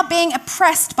are now being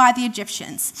oppressed by the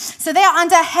Egyptians. So they are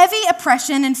under heavy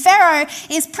oppression, and Pharaoh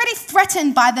is pretty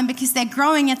threatened by them because they're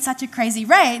growing at such a crazy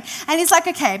rate. And he's like,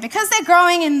 okay, because they're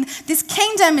growing and this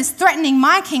kingdom is threatening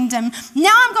my kingdom,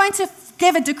 now I'm going to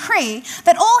give a decree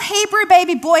that all Hebrew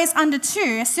baby boys under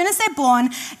 2, as soon as they're born,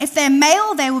 if they're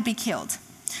male, they will be killed.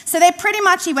 So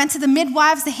he went to the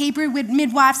midwives, the Hebrew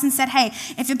midwives, and said, hey,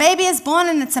 if your baby is born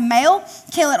and it's a male,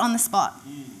 kill it on the spot.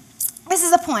 This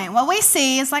is the point. What we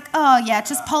see is like, oh yeah, it's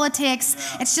just politics,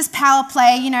 it's just power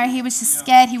play, he was just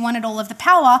scared, he wanted all of the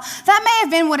power. That may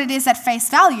have been what it is at face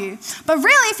value. But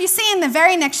really, if you see in the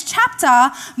very next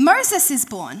chapter, Moses is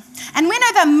born. And we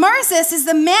know that Moses is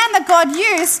the man that God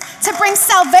used to bring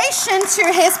salvation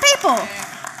to his people.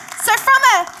 So from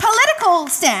a political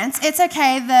stance, it's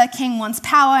okay, the king wants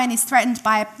power and he's threatened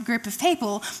by a group of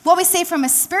people. What we see from a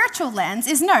spiritual lens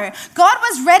is no, God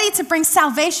was ready to bring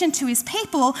salvation to his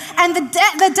people, and the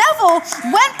devil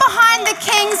went behind the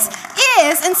king's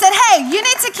ears and said, hey, you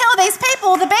need to kill these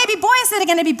people, the baby boys that are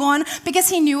going to be born, because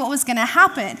he knew what was going to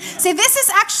happen. See, this is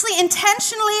actually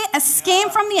intentionally a scheme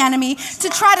from the enemy to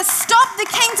try to stop the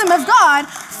kingdom of God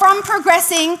from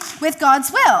progressing with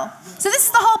God's will. So this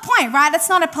is the whole point, right? It's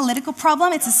not a political political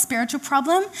problem, it's a spiritual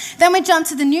problem. Then we jump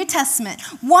to the New Testament.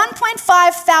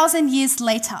 1.5 thousand years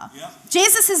later,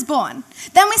 Jesus is born.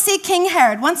 Then we see King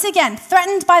Herod, once again,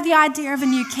 threatened by the idea of a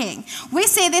new king. We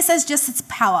see this as just its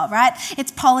power, right?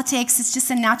 It's politics, it's just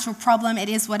a natural problem, it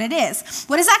is what it is.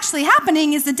 What is actually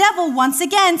happening is the devil once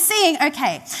again seeing,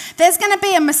 okay, there's going to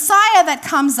be a Messiah that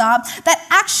comes up that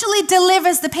actually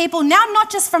delivers the people, now not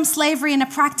just from slavery in a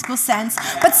practical sense,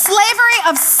 but slavery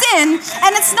of sin,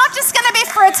 and it's not just going to be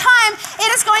for a time, it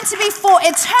is going to be for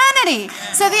eternity.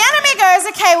 So the enemy goes,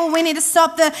 okay, well, we need to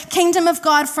stop the kingdom of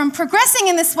God from progressing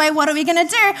in this way. What are we going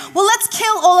to do? Well, let's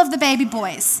kill all of the baby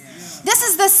boys. This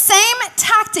is the same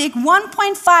tactic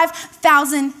 1.5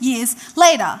 thousand years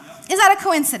later. Is that a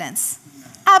coincidence?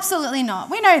 Absolutely not.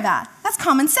 We know that. That's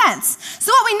common sense.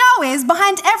 So what we know is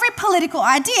behind every political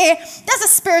idea, there's a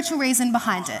spiritual reason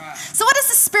behind it. So what is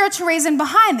the spiritual reason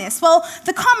behind this? Well,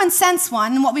 the common sense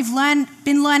one, and what we've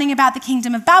been learning about the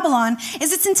kingdom of Babylon,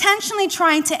 is it's intentionally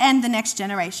trying to end the next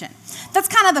generation. That's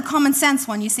kind of the common sense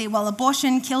one. You see, well,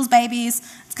 abortion kills babies.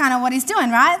 It's kind of what he's doing,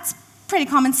 right? It's pretty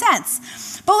common sense.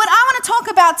 But what I want to talk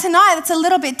about tonight that's a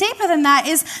little bit deeper than that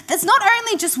is there's not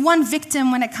only just one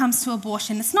victim when it comes to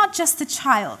abortion. It's not just the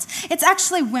child. It's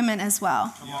actually women as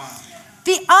well.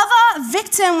 The other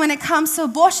victim when it comes to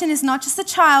abortion is not just the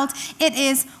child, it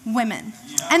is women.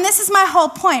 And this is my whole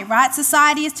point, right?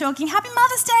 Society is talking, Happy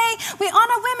Mother's Day, we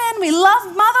honor women, we love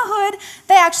motherhood.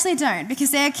 They actually don't,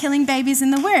 because they are killing babies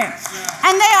in the womb.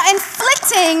 And they are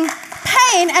inflicting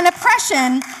pain and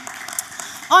oppression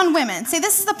on women. See,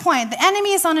 this is the point. The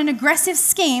enemy is on an aggressive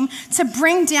scheme to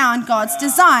bring down God's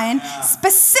design,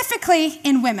 specifically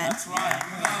in women.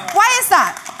 Why is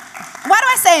that? Why do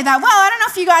I say that? Well, I don't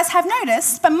know if you guys have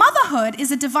noticed, but motherhood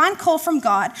is a divine call from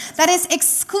God that is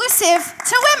exclusive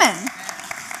to women.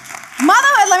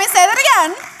 Motherhood, let me say that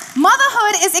again.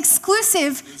 Motherhood is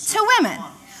exclusive to women.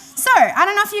 So, I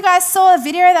don't know if you guys saw a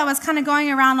video that was kind of going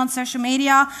around on social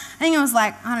media. I think it was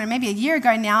like, I don't know, maybe a year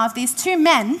ago now, of these two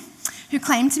men who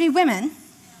claim to be women,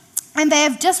 and they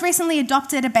have just recently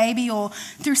adopted a baby, or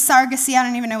through surrogacy, I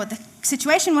don't even know what the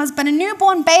situation was, but a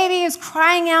newborn baby is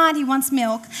crying out, he wants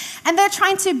milk, and they're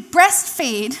trying to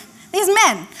breastfeed. These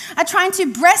men are trying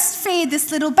to breastfeed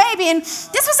this little baby, and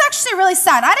this was actually really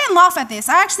sad. I didn't laugh at this.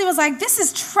 I actually was like, this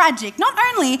is tragic. Not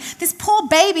only this poor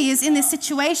baby is in this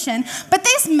situation, but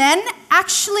these men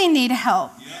actually need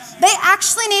help. They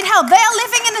actually need help. They are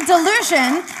living in a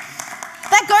delusion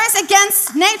that goes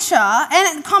against nature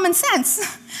and common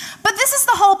sense. But this is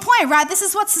the whole point, right? This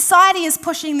is what society is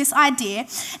pushing, this idea. And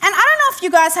I don't know if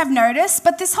you guys have noticed,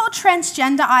 but this whole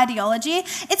transgender ideology,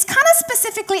 it's kind of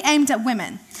specifically aimed at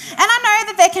women. And I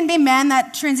know that there can be men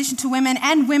that transition to women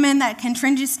and women that can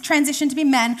transition to be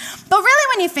men. But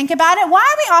really, when you think about it, why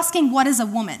are we asking what is a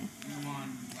woman?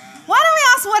 Why don't we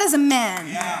ask what is a man?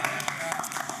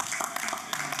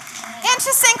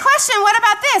 Interesting question. What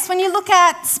about this? When you look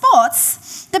at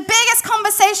sports, the biggest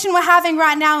conversation we're having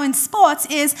right now in sports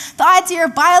is the idea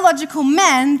of biological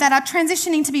men that are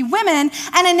transitioning to be women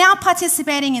and are now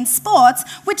participating in sports,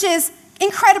 which is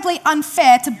incredibly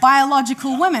unfair to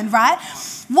biological women, right?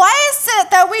 Why is it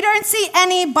that we don't see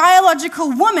any biological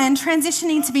women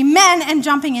transitioning to be men and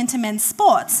jumping into men's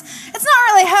sports? It's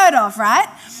not really heard of, right?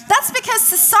 That's because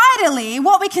societally,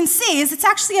 what we can see is it's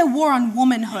actually a war on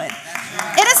womanhood.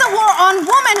 It is a war on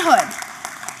womanhood.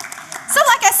 So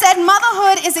like I said,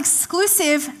 motherhood is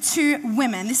exclusive to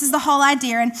women. This is the whole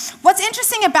idea. And what's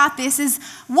interesting about this is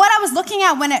what I was looking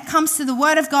at when it comes to the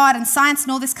Word of God and science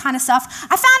and all this kind of stuff.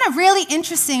 I found it really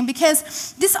interesting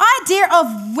because this idea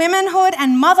of womanhood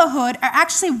and motherhood are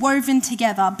actually woven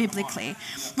together biblically,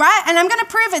 right? And I'm going to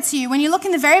prove it to you. When you look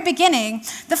in the very beginning,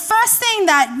 the first thing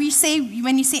that we see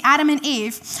when you see Adam and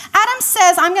Eve, Adam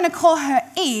says, I'm going to call her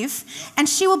Eve, and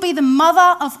she will be the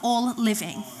mother of all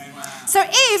living. So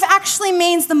Eve actually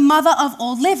means the mother of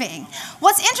all living.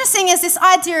 What's interesting is this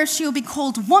idea of she will be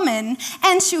called woman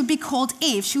and she will be called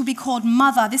Eve. She will be called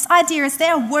mother. This idea is they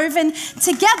are woven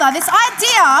together. This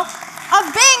idea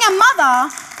of being a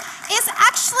mother is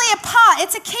actually a part,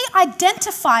 it's a key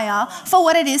identifier for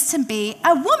what it is to be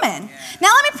a woman.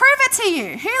 Now let me prove it to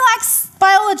you. Who likes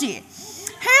biology?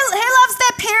 Who loves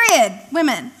their period?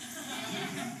 Women.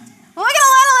 We're going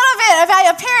to learn a little bit about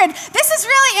your period. This is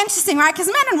really interesting, right? Because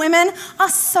men and women are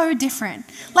so different.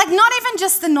 Like, not even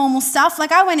just the normal stuff.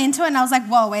 Like, I went into it and I was like,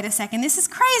 whoa, wait a second, this is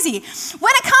crazy.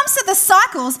 When it comes to the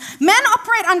cycles, men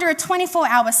operate under a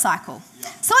 24-hour cycle.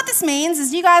 So what this means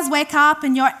is you guys wake up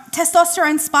and your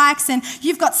testosterone spikes and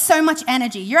you've got so much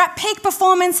energy. You're at peak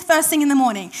performance first thing in the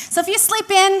morning. So if you sleep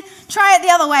in, try it the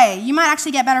other way. You might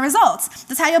actually get better results.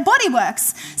 That's how your body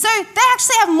works. So they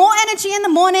actually have more energy in the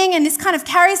morning, and this kind of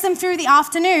carries them through the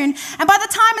afternoon. And by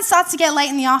the time it starts to get late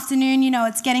in the afternoon,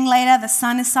 it's getting later, the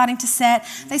sun is starting to set,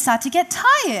 they start to get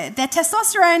tired. Their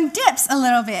testosterone dips a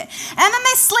little bit. And then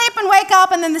they sleep and wake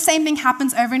up, and then the same thing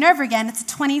happens over and over again. It's a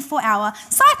 24-hour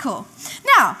cycle.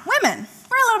 Now, women,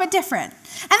 we're a little bit different.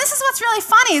 And this is what's really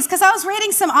funny, is because I was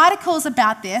reading some articles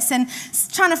about this and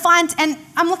trying to find, and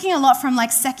I'm looking a lot from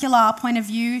like secular point of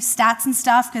view, stats and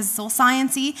stuff, because it's all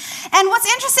sciencey. And what's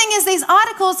interesting is these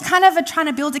articles kind of are trying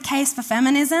to build a case for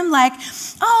feminism, like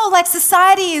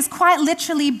society is quite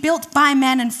literally built by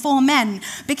men and for men,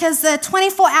 because the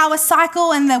 24-hour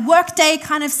cycle and the workday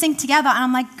kind of sync together. And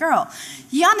I'm like, girl,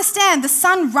 you understand the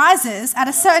sun rises at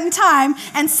a certain time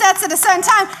and sets at a certain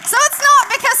time. So it's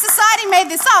not because society made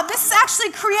this up. This is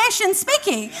actually creation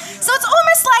speaking. So it's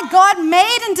almost like God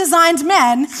made and designed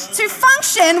men to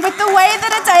function with the way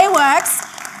that a day works.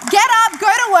 Get up, go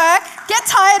to work, get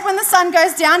tired when the sun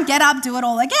goes down, get up, do it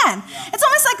all again. It's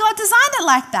almost like God designed it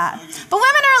like that. But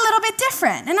women are a little bit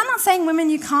different. And I'm not saying women,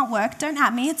 you can't work. Don't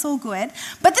at me. It's all good.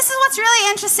 But this is what's really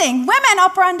interesting. Women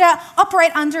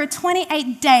operate under a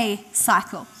 28-day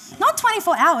cycle. Not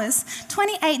 24 hours,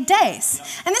 28 days.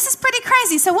 And this is pretty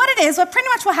crazy. So what it is, pretty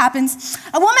much what happens,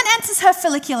 a woman enters her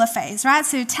follicular phase, right?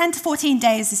 So 10 to 14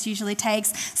 days this usually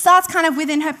takes. Starts kind of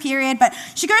within her period, but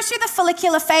she goes through the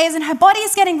follicular phase and her body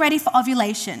is getting ready for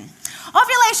ovulation.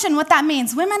 Ovulation, what that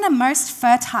means, women are most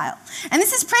fertile. And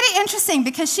this is pretty interesting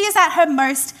because she is at her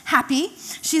most happy.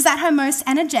 She's at her most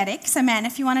energetic. So men,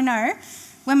 if you want to know,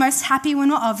 we're most happy when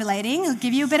we're ovulating. I'll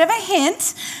give you a bit of a hint.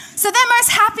 So they're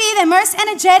most happy, they're most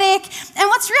energetic. And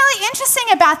what's really interesting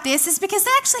about this is because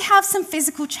they actually have some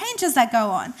physical changes that go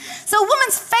on. So a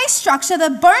woman's face structure, the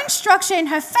bone structure in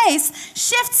her face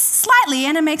shifts slightly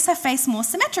and it makes her face more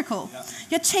symmetrical. Yeah.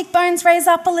 Your cheekbones raise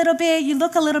up a little bit, you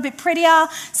look a little bit prettier.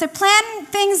 So plan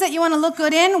things that you want to look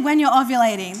good in when you're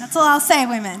ovulating. That's all I'll say,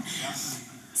 women. Yeah.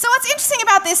 So what's interesting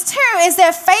about this too is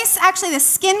their face, actually their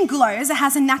skin glows, it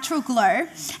has a natural glow,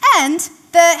 and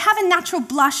they have a natural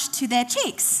blush to their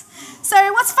cheeks. So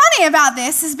what's funny about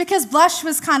this is because blush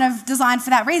was kind of designed for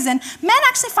that reason, men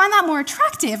actually find that more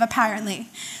attractive apparently.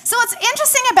 So what's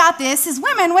interesting about this is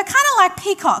women, we're kind of like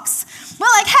peacocks. We're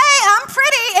like, hey, I'm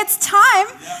pretty, it's time.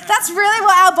 That's really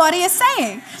what our body is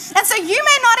saying. And so you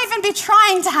may not even be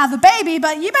trying to have a baby,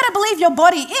 but you better believe your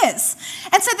body is.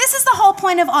 And so this is the whole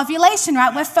point of ovulation,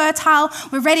 right? We're fertile,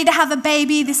 we're ready to have a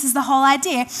baby, this is the whole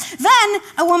idea. Then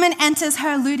a woman enters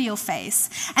her luteal phase.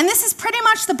 And this is pretty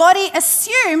much the body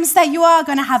assumes that you are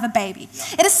going to have a baby.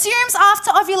 It assumes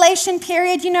after ovulation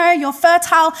period, you're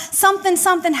fertile, something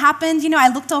happened, I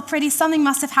looked all pretty, something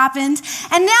must have happened.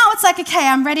 And now it's like, okay,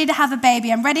 I'm ready to have a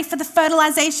baby. I'm ready for the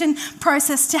fertilization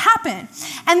process to happen.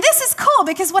 And this is cool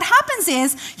because what happens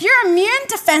is your immune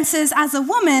defenses as a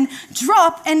woman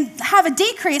drop and have a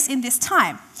decrease in this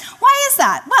time. Why is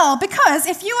that? Well, because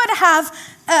if you were to have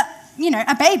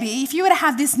a baby, if you were to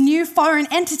have this new foreign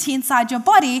entity inside your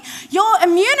body, your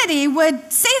immunity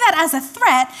would see that as a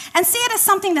threat and see it as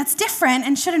something that's different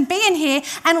and shouldn't be in here,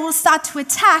 and it will start to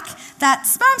attack that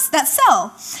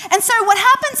cell. And so what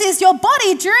happens is your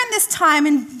body during this time,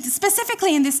 and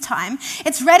specifically in this time,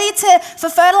 it's ready for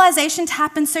fertilization to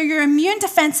happen, so your immune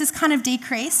defenses kind of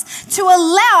decrease to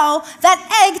allow that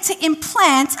egg to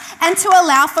implant and to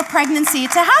allow for pregnancy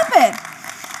to happen.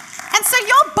 And so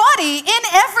your body in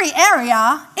every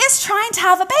area is trying to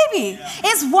have a baby,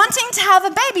 is wanting to have a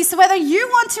baby. So whether you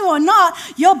want to or not,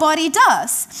 your body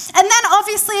does. And then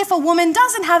obviously if a woman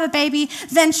doesn't have a baby,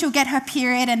 then she'll get her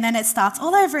period and then it starts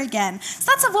all over again.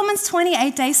 So that's a woman's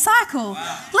 28-day cycle.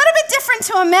 A little bit different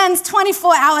to a man's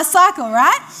 24-hour cycle,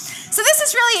 right? So this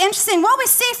is really interesting. What we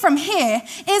see from here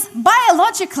is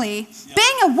biologically,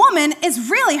 being a woman is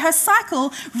really, her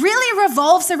cycle really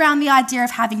revolves around the idea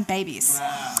of having babies.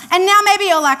 Wow. And now maybe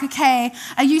you're like, okay,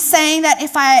 are you saying that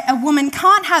if a woman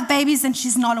can't have babies, then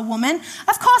she's not a woman?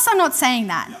 Of course I'm not saying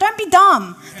that. Don't be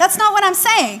dumb. That's not what I'm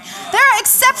saying. There are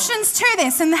exceptions to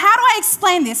this. And how do I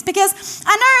explain this? Because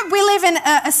I know we live in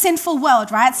a sinful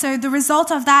world, right? So the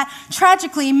result of that,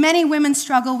 tragically, many women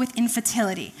struggle with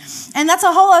infertility. And that's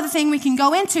a whole other thing we can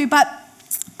go into, but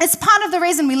it's part of the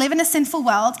reason we live in a sinful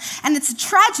world, and it's a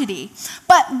tragedy.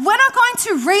 But we're not going to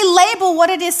relabel what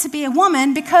it is to be a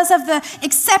woman because of the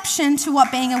exception to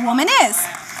what being a woman is.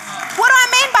 What do I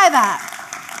mean by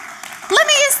that? Let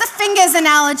me use the fingers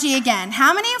analogy again.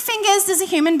 How many fingers does a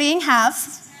human being have?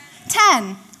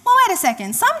 10. Well, wait a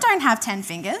second. Some don't have 10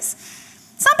 fingers.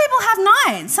 Some people have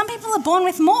 9. Some people are born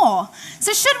with more.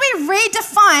 So should we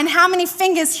redefine how many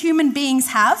fingers human beings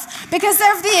have because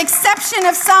of the exception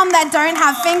of some that don't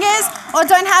have fingers or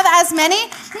don't have as many?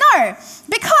 No,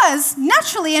 because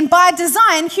naturally and by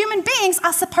design, human beings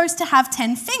are supposed to have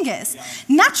 10 fingers.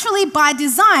 Naturally, by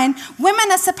design,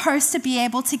 women are supposed to be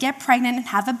able to get pregnant and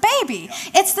have a baby.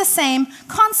 It's the same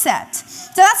concept.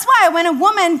 So that's why when a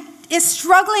woman is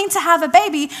struggling to have a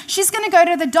baby, she's going to go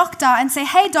to the doctor and say,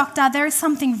 hey doctor, there is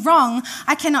something wrong,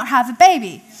 I cannot have a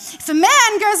baby. If a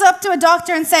man goes up to a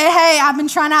doctor and say, hey, I've been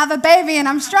trying to have a baby and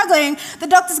I'm struggling, the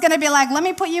doctor's going to be like, let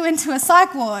me put you into a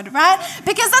psych ward, right?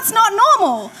 Because that's not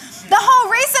normal. The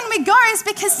whole reason we go is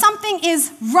because something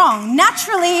is wrong.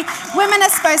 Naturally, women are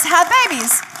supposed to have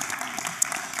babies.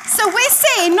 So we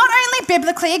see, not only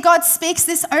biblically, God speaks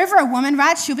this over a woman,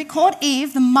 right? She'll be called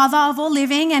Eve, the mother of all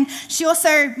living, and she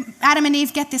also, Adam and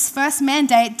Eve get this first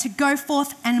mandate to go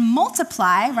forth and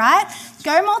multiply, right?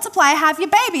 Go multiply, have your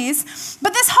babies.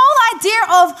 But this whole idea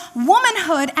of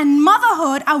womanhood and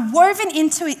motherhood are woven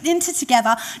into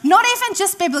together, not even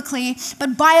just biblically,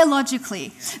 but biologically.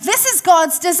 This is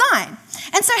God's design.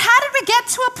 And so how did we get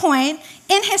to a point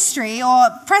in history or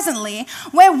presently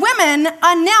where women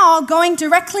are now going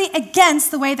directly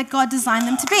against the way that God designed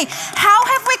them to be? How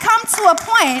have we come to a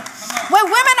point where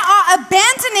women are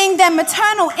abandoning their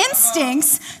maternal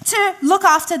instincts to look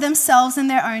after themselves and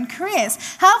their own careers?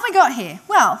 How have we got here?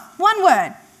 Well, one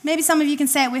word. Maybe some of you can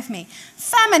say it with me.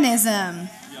 Feminism.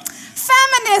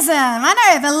 Feminism.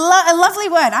 I know, a lovely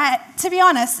word. To be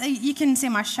honest, you can see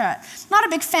my shirt. Not a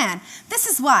big fan. This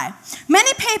is why.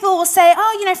 Many people will say,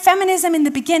 oh, feminism in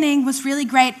the beginning was really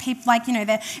great. People,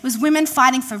 it was women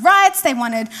fighting for rights. They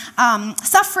wanted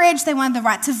suffrage. They wanted the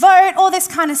right to vote, all this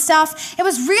kind of stuff. It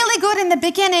was really good in the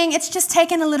beginning. It's just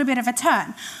taken a little bit of a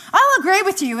turn. I'll agree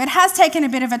with you. It has taken a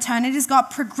bit of a turn. It has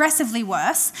got progressively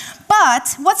worse.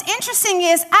 But what's interesting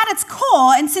is at its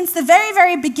core, and since the very,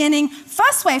 very beginning,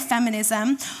 first wave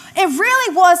feminism, it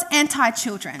really was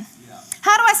anti-children.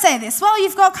 How do I say this? Well,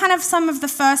 you've got kind of some of the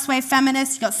first wave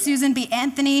feminists. You've got Susan B.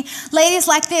 Anthony, ladies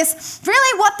like this.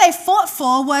 Really what they fought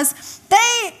for was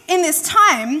in this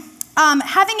time,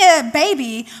 having a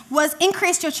baby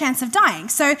increased your chance of dying.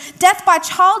 So death by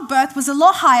childbirth was a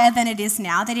lot higher than it is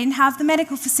now. They didn't have the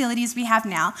medical facilities we have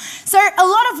now. So a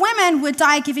lot of women would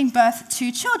die giving birth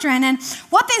to children. And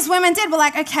what these women did were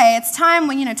like, okay, it's time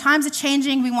when, times are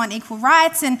changing. We want equal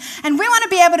rights and we want to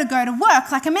be able to go to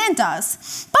work like a man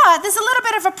does. But there's a little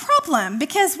bit of a problem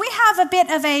because we have a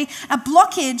bit of a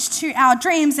blockage to our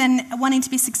dreams and wanting to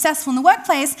be successful in the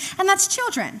workplace, and that's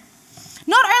children.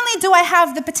 Not only do I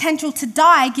have the potential to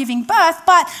die giving birth,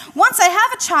 but once I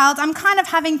have a child, I'm kind of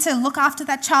having to look after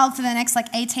that child for the next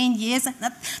 18 years. That's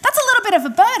a little bit of a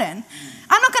burden.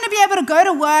 I'm not going to be able to go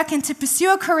to work and to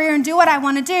pursue a career and do what I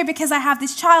want to do because I have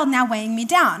this child now weighing me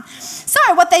down. So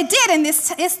what they did in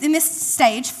this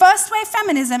stage, first wave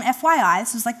feminism, FYI,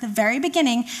 this was the very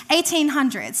beginning,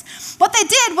 1800s. What they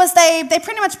did was they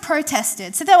pretty much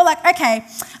protested. So they were like, okay,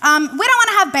 we don't want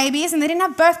to have babies, and they didn't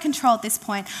have birth control at this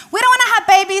point. We don't want to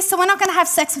have babies, so we're not going to have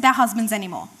sex with our husbands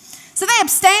anymore. So they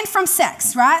abstained from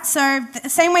sex, right? So the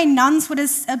same way nuns would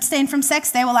abstain from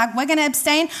sex, they were like, we're going to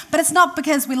abstain, but it's not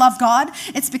because we love God,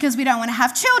 it's because we don't want to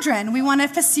have children. We want to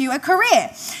pursue a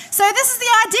career. So this is the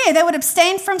idea. They would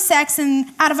abstain from sex and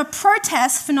out of a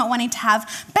protest for not wanting to have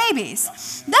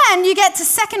babies. Then you get to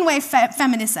second wave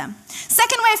feminism.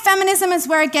 Second wave feminism is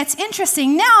where it gets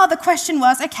interesting. Now the question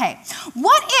was, okay,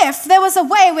 what if there was a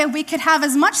way where we could have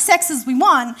as much sex as we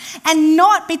want and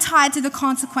not be tied to the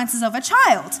consequences of a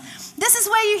child? This is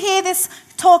where you hear this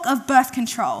talk of birth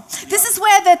control. This is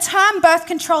where the term birth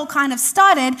control kind of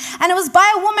started, and it was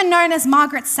by a woman known as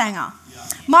Margaret Sanger.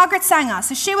 Margaret Sanger.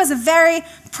 So she was a very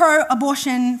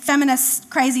pro-abortion,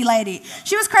 feminist, crazy lady.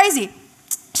 She was crazy.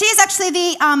 She is actually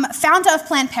the founder of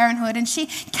Planned Parenthood, and she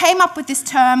came up with this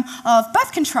term of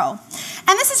birth control.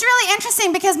 And this is really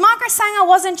interesting because Margaret Sanger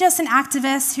wasn't just an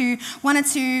activist who wanted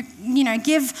to,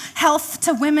 give health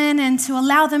to women and to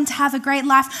allow them to have a great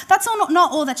life. That's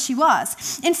not all that she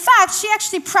was. In fact, she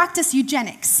actually practiced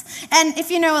eugenics. And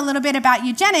if you know a little bit about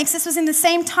eugenics, this was in the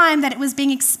same time that it was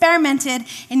being experimented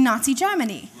in Nazi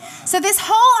Germany. So this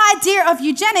whole idea of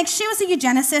eugenics, she was a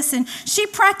eugenicist, and she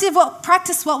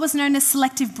practiced what was known as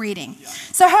selective breeding.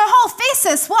 So her whole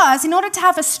thesis was, in order to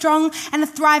have a strong and a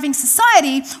thriving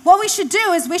society, what we should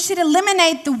do is we should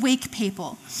eliminate the weak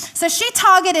people. So she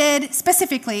targeted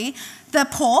specifically the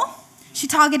poor, She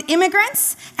targeted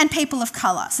immigrants and people of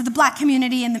color, so the black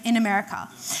community in America.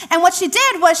 And what she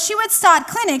did was she would start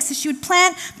clinics, so she would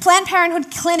Planned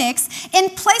Parenthood clinics in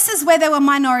places where there were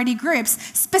minority groups,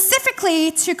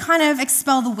 specifically to kind of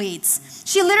expel the weeds.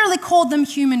 She literally called them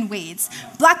human weeds,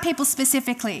 black people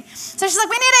specifically. So she's like,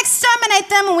 we need to exterminate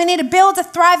them and we need to build a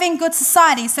thriving, good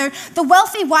society. So the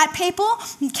wealthy white people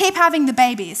keep having the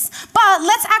babies. But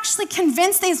let's actually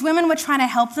convince these women we're trying to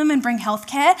help them and bring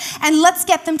healthcare, and let's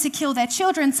get them to kill their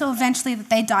children so eventually that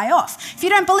they die off. If you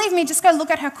don't believe me, just go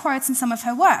look at her quotes and some of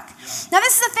her work. Now,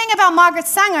 this is the thing about Margaret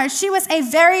Sanger. She was a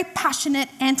very passionate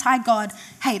anti-God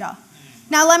hater.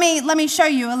 Now, let me show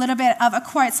you a little bit of a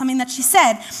quote, something that she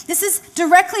said. This is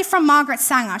directly from Margaret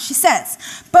Sanger. She says,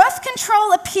 "Birth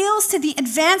control appeals to the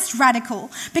advanced radical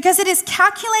because it is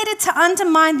calculated to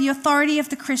undermine the authority of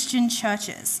the Christian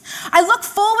churches. I look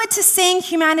forward to seeing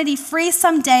humanity free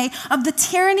someday of the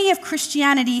tyranny of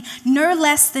Christianity no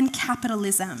less than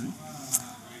capitalism."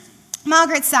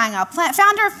 Margaret Sanger,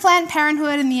 founder of Planned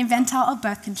Parenthood and the inventor of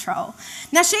birth control.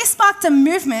 Now, she sparked a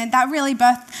movement that really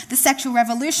birthed the sexual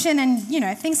revolution, and,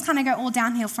 things kind of go all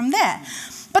downhill from there.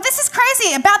 But this is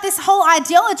crazy about this whole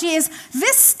ideology is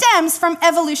this stems from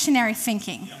evolutionary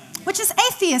thinking, which is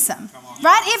atheism,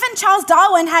 right? Even Charles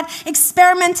Darwin had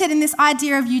experimented in this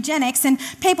idea of eugenics, and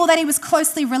people that he was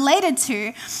closely related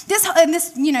to.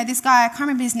 This guy, I can't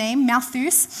remember his name,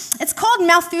 Malthus. It's called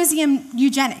Malthusian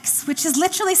eugenics, which is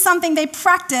literally something they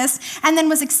practiced and then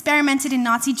was experimented in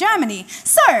Nazi Germany.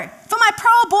 So, for my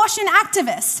pro-abortion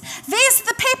activists, these are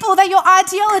the people that your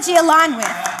ideology align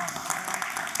with.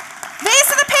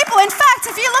 These are the people. In fact,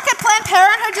 if you look at Planned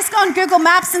Parenthood, just go on Google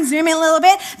Maps and zoom in a little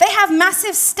bit, they have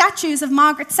massive statues of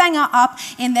Margaret Sanger up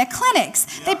in their clinics.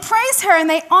 They praise her and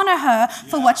they honor her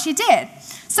for what she did.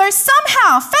 So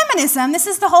somehow, feminism, this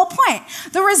is the whole point,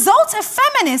 the result of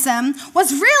feminism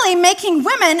was really making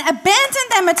women abandon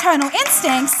their maternal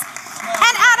instincts,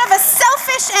 and out of a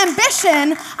selfish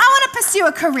ambition, I want to pursue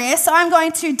a career, so I'm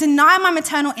going to deny my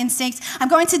maternal instincts, I'm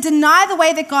going to deny the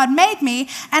way that God made me,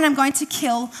 and I'm going to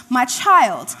kill my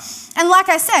child. And like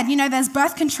I said, there's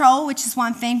birth control, which is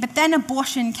one thing, but then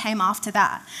abortion came after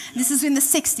that. This is in the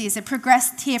 60s. It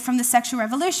progressed here from the sexual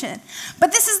revolution.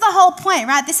 But this is the whole point,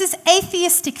 right? This is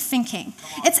atheistic thinking.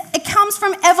 It comes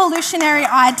from evolutionary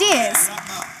ideas.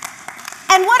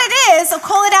 And what it is, I'll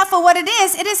call it out for what it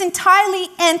is entirely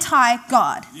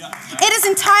anti-God. It is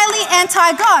entirely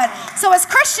anti-God. So as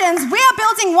Christians, we are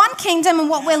building one kingdom, and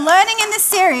what we're learning in this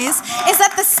series is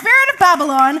that the spirit of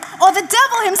Babylon, or the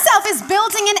devil himself, is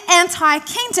building an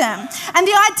anti-kingdom. And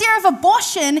the idea of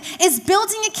abortion is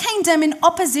building a kingdom in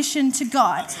opposition to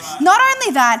God. Not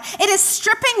only that, it is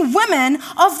stripping women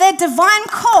of their divine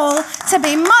call to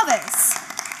be mothers.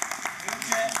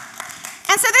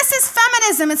 And so this is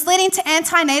feminism. It's leading to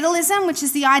antinatalism, which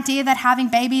is the idea that having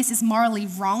babies is morally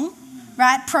wrong,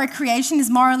 right? Procreation is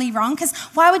morally wrong, because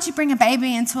why would you bring a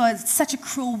baby into such a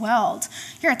cruel world?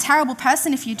 You're a terrible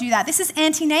person if you do that. This is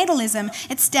antinatalism.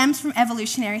 It stems from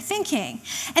evolutionary thinking.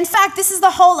 In fact, this is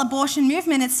the whole abortion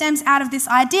movement. It stems out of this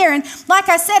idea. And like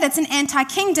I said, it's an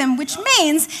anti-kingdom, which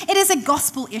means it is a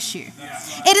gospel issue.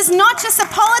 It is not just a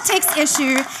politics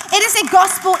issue. It is a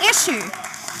gospel issue.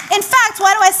 In fact,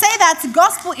 why do I say that? It's a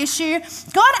gospel issue.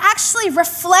 God actually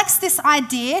reflects this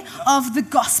idea of the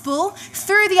gospel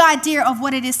through the idea of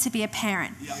what it is to be a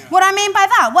parent. What I mean by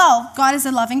that? Well, God is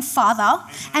a loving father,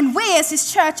 and we as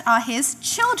his church are his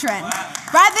children.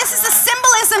 Right? This is a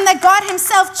symbolism that God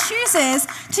himself chooses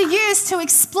to use to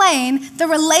explain the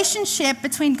relationship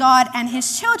between God and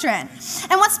his children.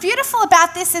 And what's beautiful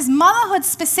about this is motherhood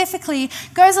specifically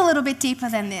goes a little bit deeper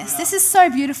than this. This is so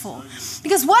beautiful.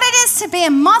 Because what it is to be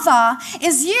a mother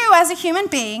is you as a human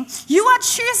being, you are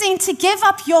choosing to give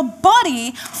up your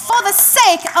body for the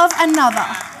sake of another.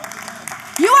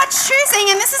 You are choosing,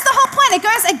 and this is the whole point, it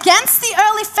goes against the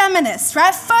early feminists,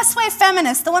 right? First wave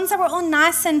feminists, the ones that were all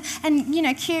nice and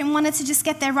cute and wanted to just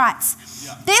get their rights.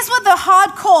 These were the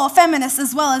hardcore feminists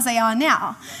as well as they are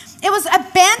now. It was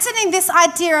abandoning this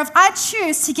idea of I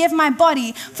choose to give my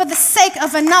body for the sake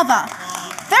of another.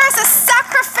 There is a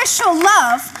sacrificial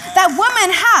love that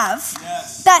women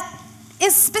have that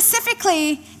is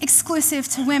specifically exclusive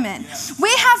to women.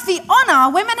 Women have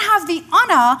the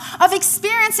honor of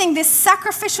experiencing this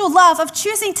sacrificial love of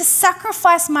choosing to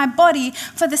sacrifice my body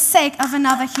for the sake of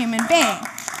another human being.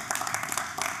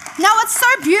 Now, what's so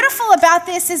beautiful about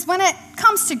this is when it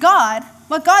comes to God,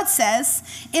 what God says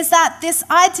is that this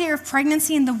idea of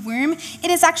pregnancy in the womb,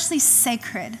 it is actually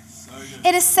sacred.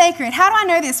 It is sacred. How do I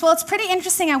know this? Well, it's pretty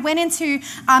interesting. I went into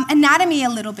anatomy a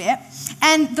little bit,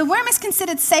 and the womb is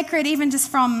considered sacred even just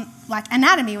from like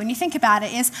anatomy, when you think about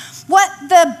it, is what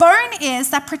the bone is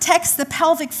that protects the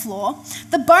pelvic floor.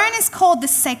 The bone is called the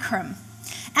sacrum.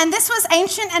 And this was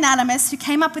ancient anatomists who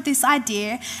came up with this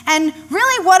idea. And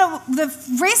really the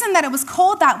reason that it was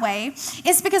called that way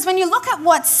is because when you look at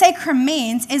what sacrum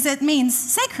means, is it means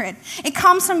sacred. It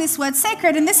comes from this word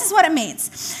sacred, and this is what it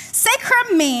means.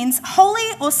 Sacrum means holy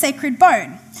or sacred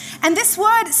bone. And this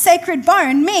word sacred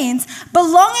bone means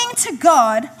belonging to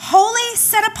God, holy,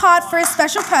 set apart for a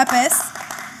special purpose,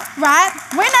 right?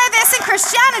 We know this in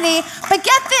Christianity, but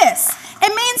get this.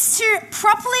 It means to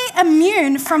properly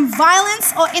immune from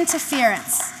violence or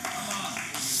interference.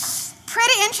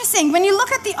 Pretty interesting. When you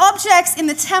look at the objects in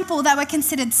the temple that were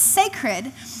considered sacred,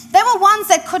 they were ones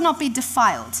that could not be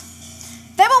defiled.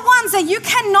 They were ones that you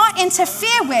cannot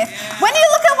interfere with. When you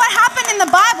look at what happened in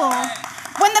the Bible,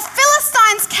 when the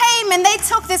Philistines came and they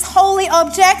took this holy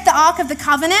object, the Ark of the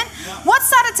Covenant, what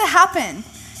started to happen?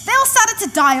 They all started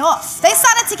to die off. They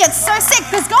started to get so sick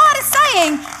because God is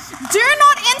saying, do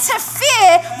not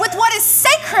interfere with what is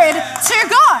sacred to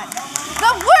God.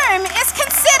 The womb is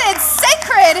considered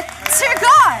sacred to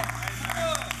God.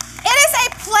 It is a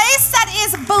place that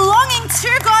is belonging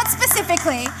to God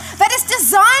specifically, that is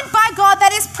designed by God,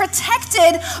 that is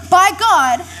protected by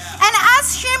God. And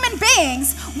as human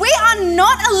beings, we are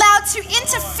not allowed to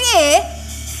interfere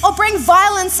or bring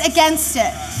violence against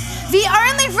it. The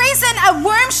only reason a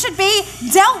womb should be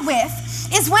dealt with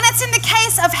is when it's in the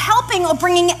case of helping or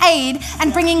bringing aid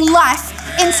and bringing life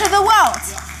into the world.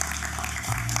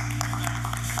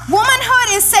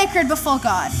 Womanhood is sacred before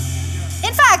God.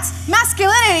 In fact,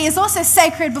 masculinity is also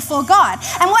sacred before God.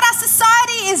 And what our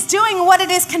society is doing, what it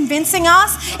is convincing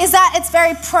us, is that it's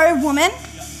very pro-woman.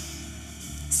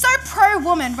 So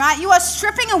pro-woman, right? You are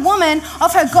stripping a woman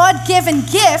of her God-given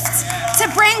gift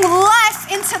to bring life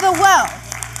into the world.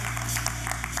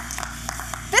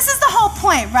 This is the whole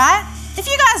point, right? If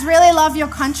you guys really love your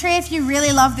country, if you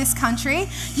really love this country,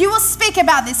 you will speak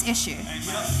about this issue.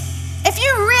 If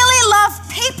you really love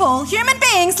people, human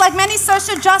beings, like many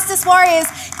social justice warriors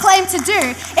claim to do,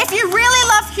 if you really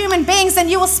love human beings, then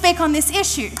you will speak on this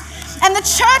issue. And the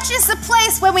church is the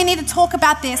place where we need to talk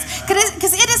about this,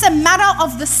 because it is a matter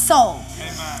of the soul.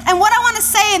 And what I want to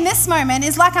say in this moment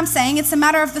is, like I'm saying, it's a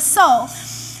matter of the soul.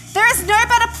 There is no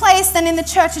better place than in the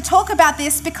church to talk about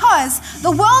this, because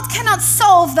the world cannot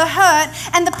solve the hurt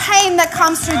and the pain that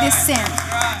comes through this sin.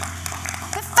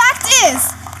 The fact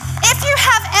is, if you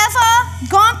have ever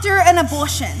gone through an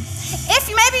abortion, if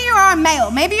maybe you are a male,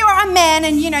 maybe you are a man,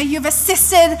 and you've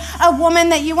assisted a woman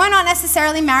that you were not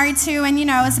necessarily married to, and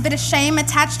there's a bit of shame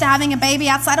attached to having a baby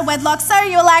outside of wedlock, so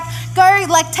you're like, go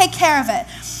take care of it.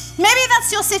 Maybe that's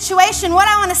your situation. What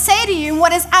I want to say to you, and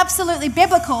what is absolutely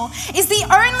biblical, is the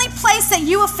only place that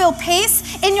you will feel peace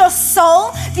in your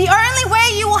soul, the only way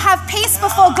you will have peace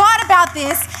before God about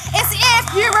this, is if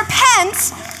you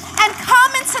repent and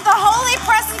come into the holy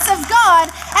presence of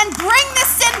God and bring this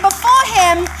sin before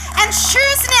Him and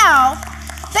choose now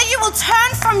that you will turn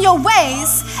from your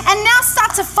ways and now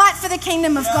start to fight for the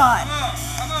kingdom of God.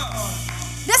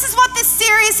 This is what this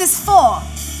series is for.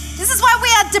 This is why we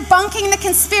are debunking the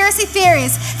conspiracy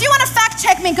theories. If you want to fact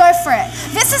check me, go for it.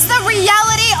 This is the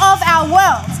reality of our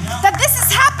world, that this is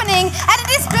happening and it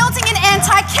is building an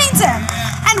anti-kingdom.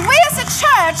 And we as a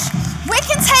church, we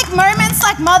can take moments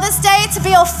like Mother's Day to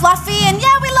be all fluffy and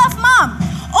yeah, we love mom.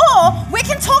 Or we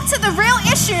can talk to the real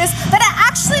issues that are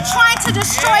actually trying to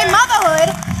destroy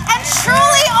motherhood and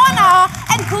truly honor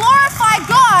and glorify